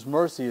Lord in His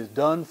mercy has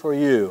done for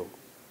you.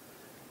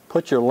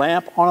 Put your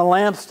lamp on a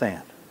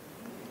lampstand.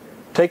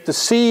 Take the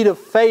seed of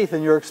faith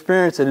in your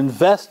experience and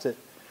invest it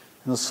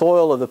in the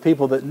soil of the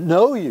people that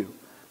know you,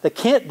 that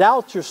can't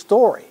doubt your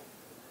story.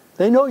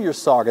 They know your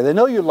saga. They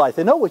know your life.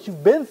 They know what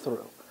you've been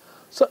through.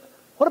 So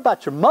what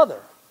about your mother,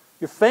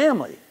 your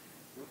family?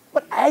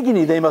 What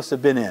agony they must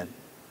have been in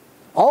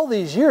all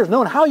these years,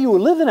 knowing how you were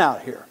living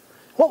out here,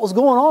 what was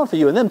going on for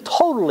you, and them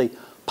totally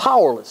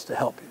powerless to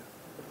help you.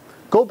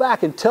 Go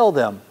back and tell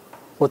them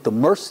what the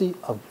mercy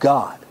of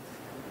God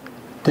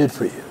did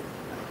for you."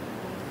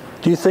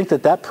 Do you think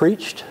that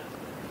preached?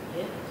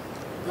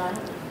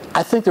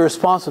 I think the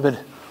response would have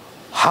been,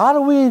 how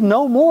do we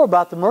know more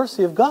about the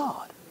mercy of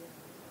God?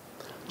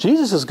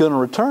 Jesus is going to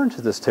return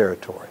to this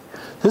territory.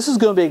 This is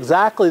going to be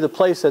exactly the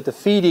place that the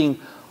feeding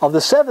of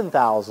the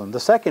 7,000, the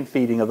second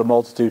feeding of the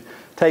multitude,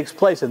 takes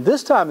place. And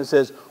this time it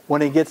says,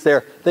 when he gets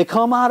there, they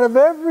come out of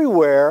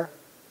everywhere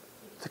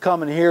to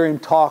come and hear him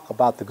talk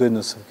about the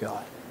goodness of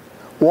God.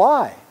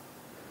 Why?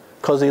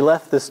 Because he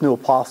left this new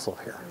apostle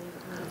here,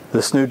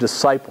 this new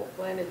disciple,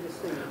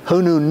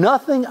 who knew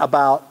nothing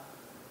about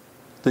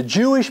the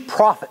Jewish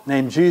prophet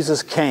named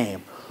Jesus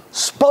came,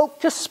 spoke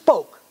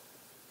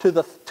to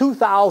the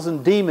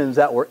 2,000 demons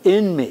that were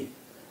in me,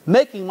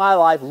 making my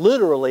life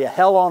literally a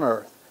hell on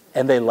earth,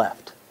 and they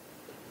left.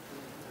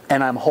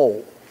 And I'm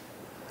whole.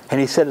 And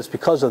he said it's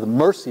because of the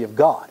mercy of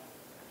God.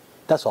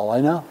 That's all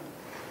I know.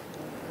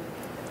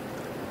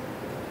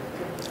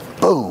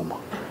 Boom.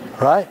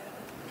 Right?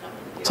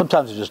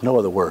 Sometimes there's just no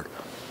other word.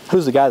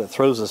 Who's the guy that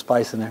throws the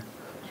spice in there?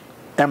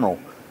 Emerald.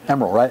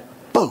 Emerald, right?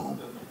 Boom.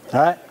 All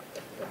right?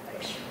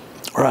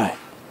 Right.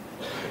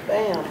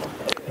 Bam.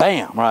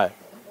 Bam, right.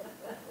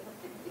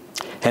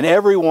 And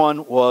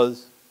everyone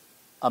was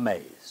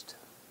amazed.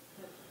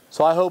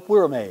 So I hope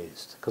we're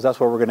amazed, because that's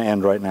where we're going to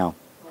end right now.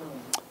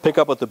 Pick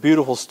up with the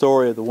beautiful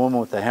story of the woman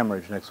with the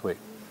hemorrhage next week.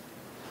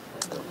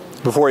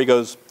 Before he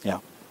goes,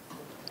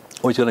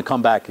 he's going to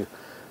come back and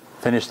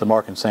finish the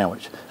Markan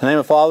sandwich. In the name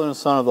of the Father, and the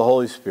Son, and of the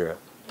Holy Spirit.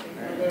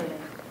 Amen.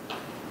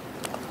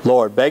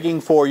 Lord,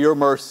 begging for your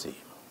mercy,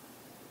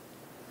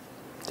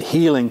 the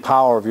healing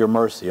power of your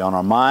mercy on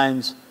our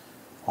minds,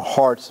 our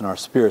hearts, and our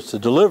spirits, to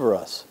deliver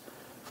us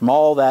from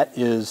all that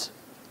is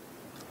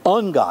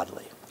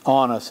ungodly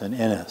on us and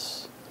in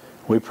us,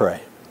 we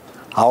pray.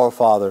 Our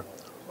Father,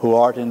 who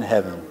art in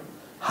heaven,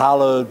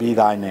 hallowed be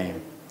thy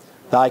name.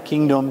 Thy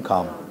kingdom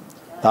come,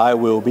 thy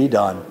will be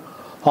done,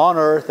 on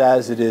earth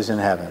as it is in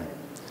heaven.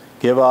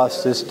 Give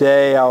us this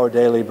day our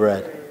daily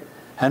bread,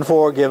 and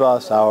forgive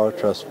us our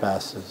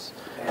trespasses,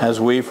 as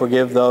we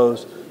forgive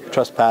those who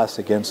trespass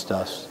against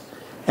us.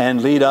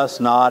 And lead us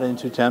not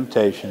into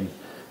temptation,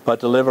 but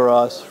deliver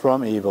us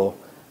from evil.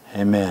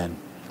 Amen.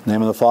 In the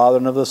name of the Father,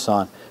 and of the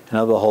Son, and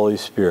of the Holy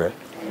Spirit.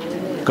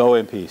 Amen. Go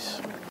in peace.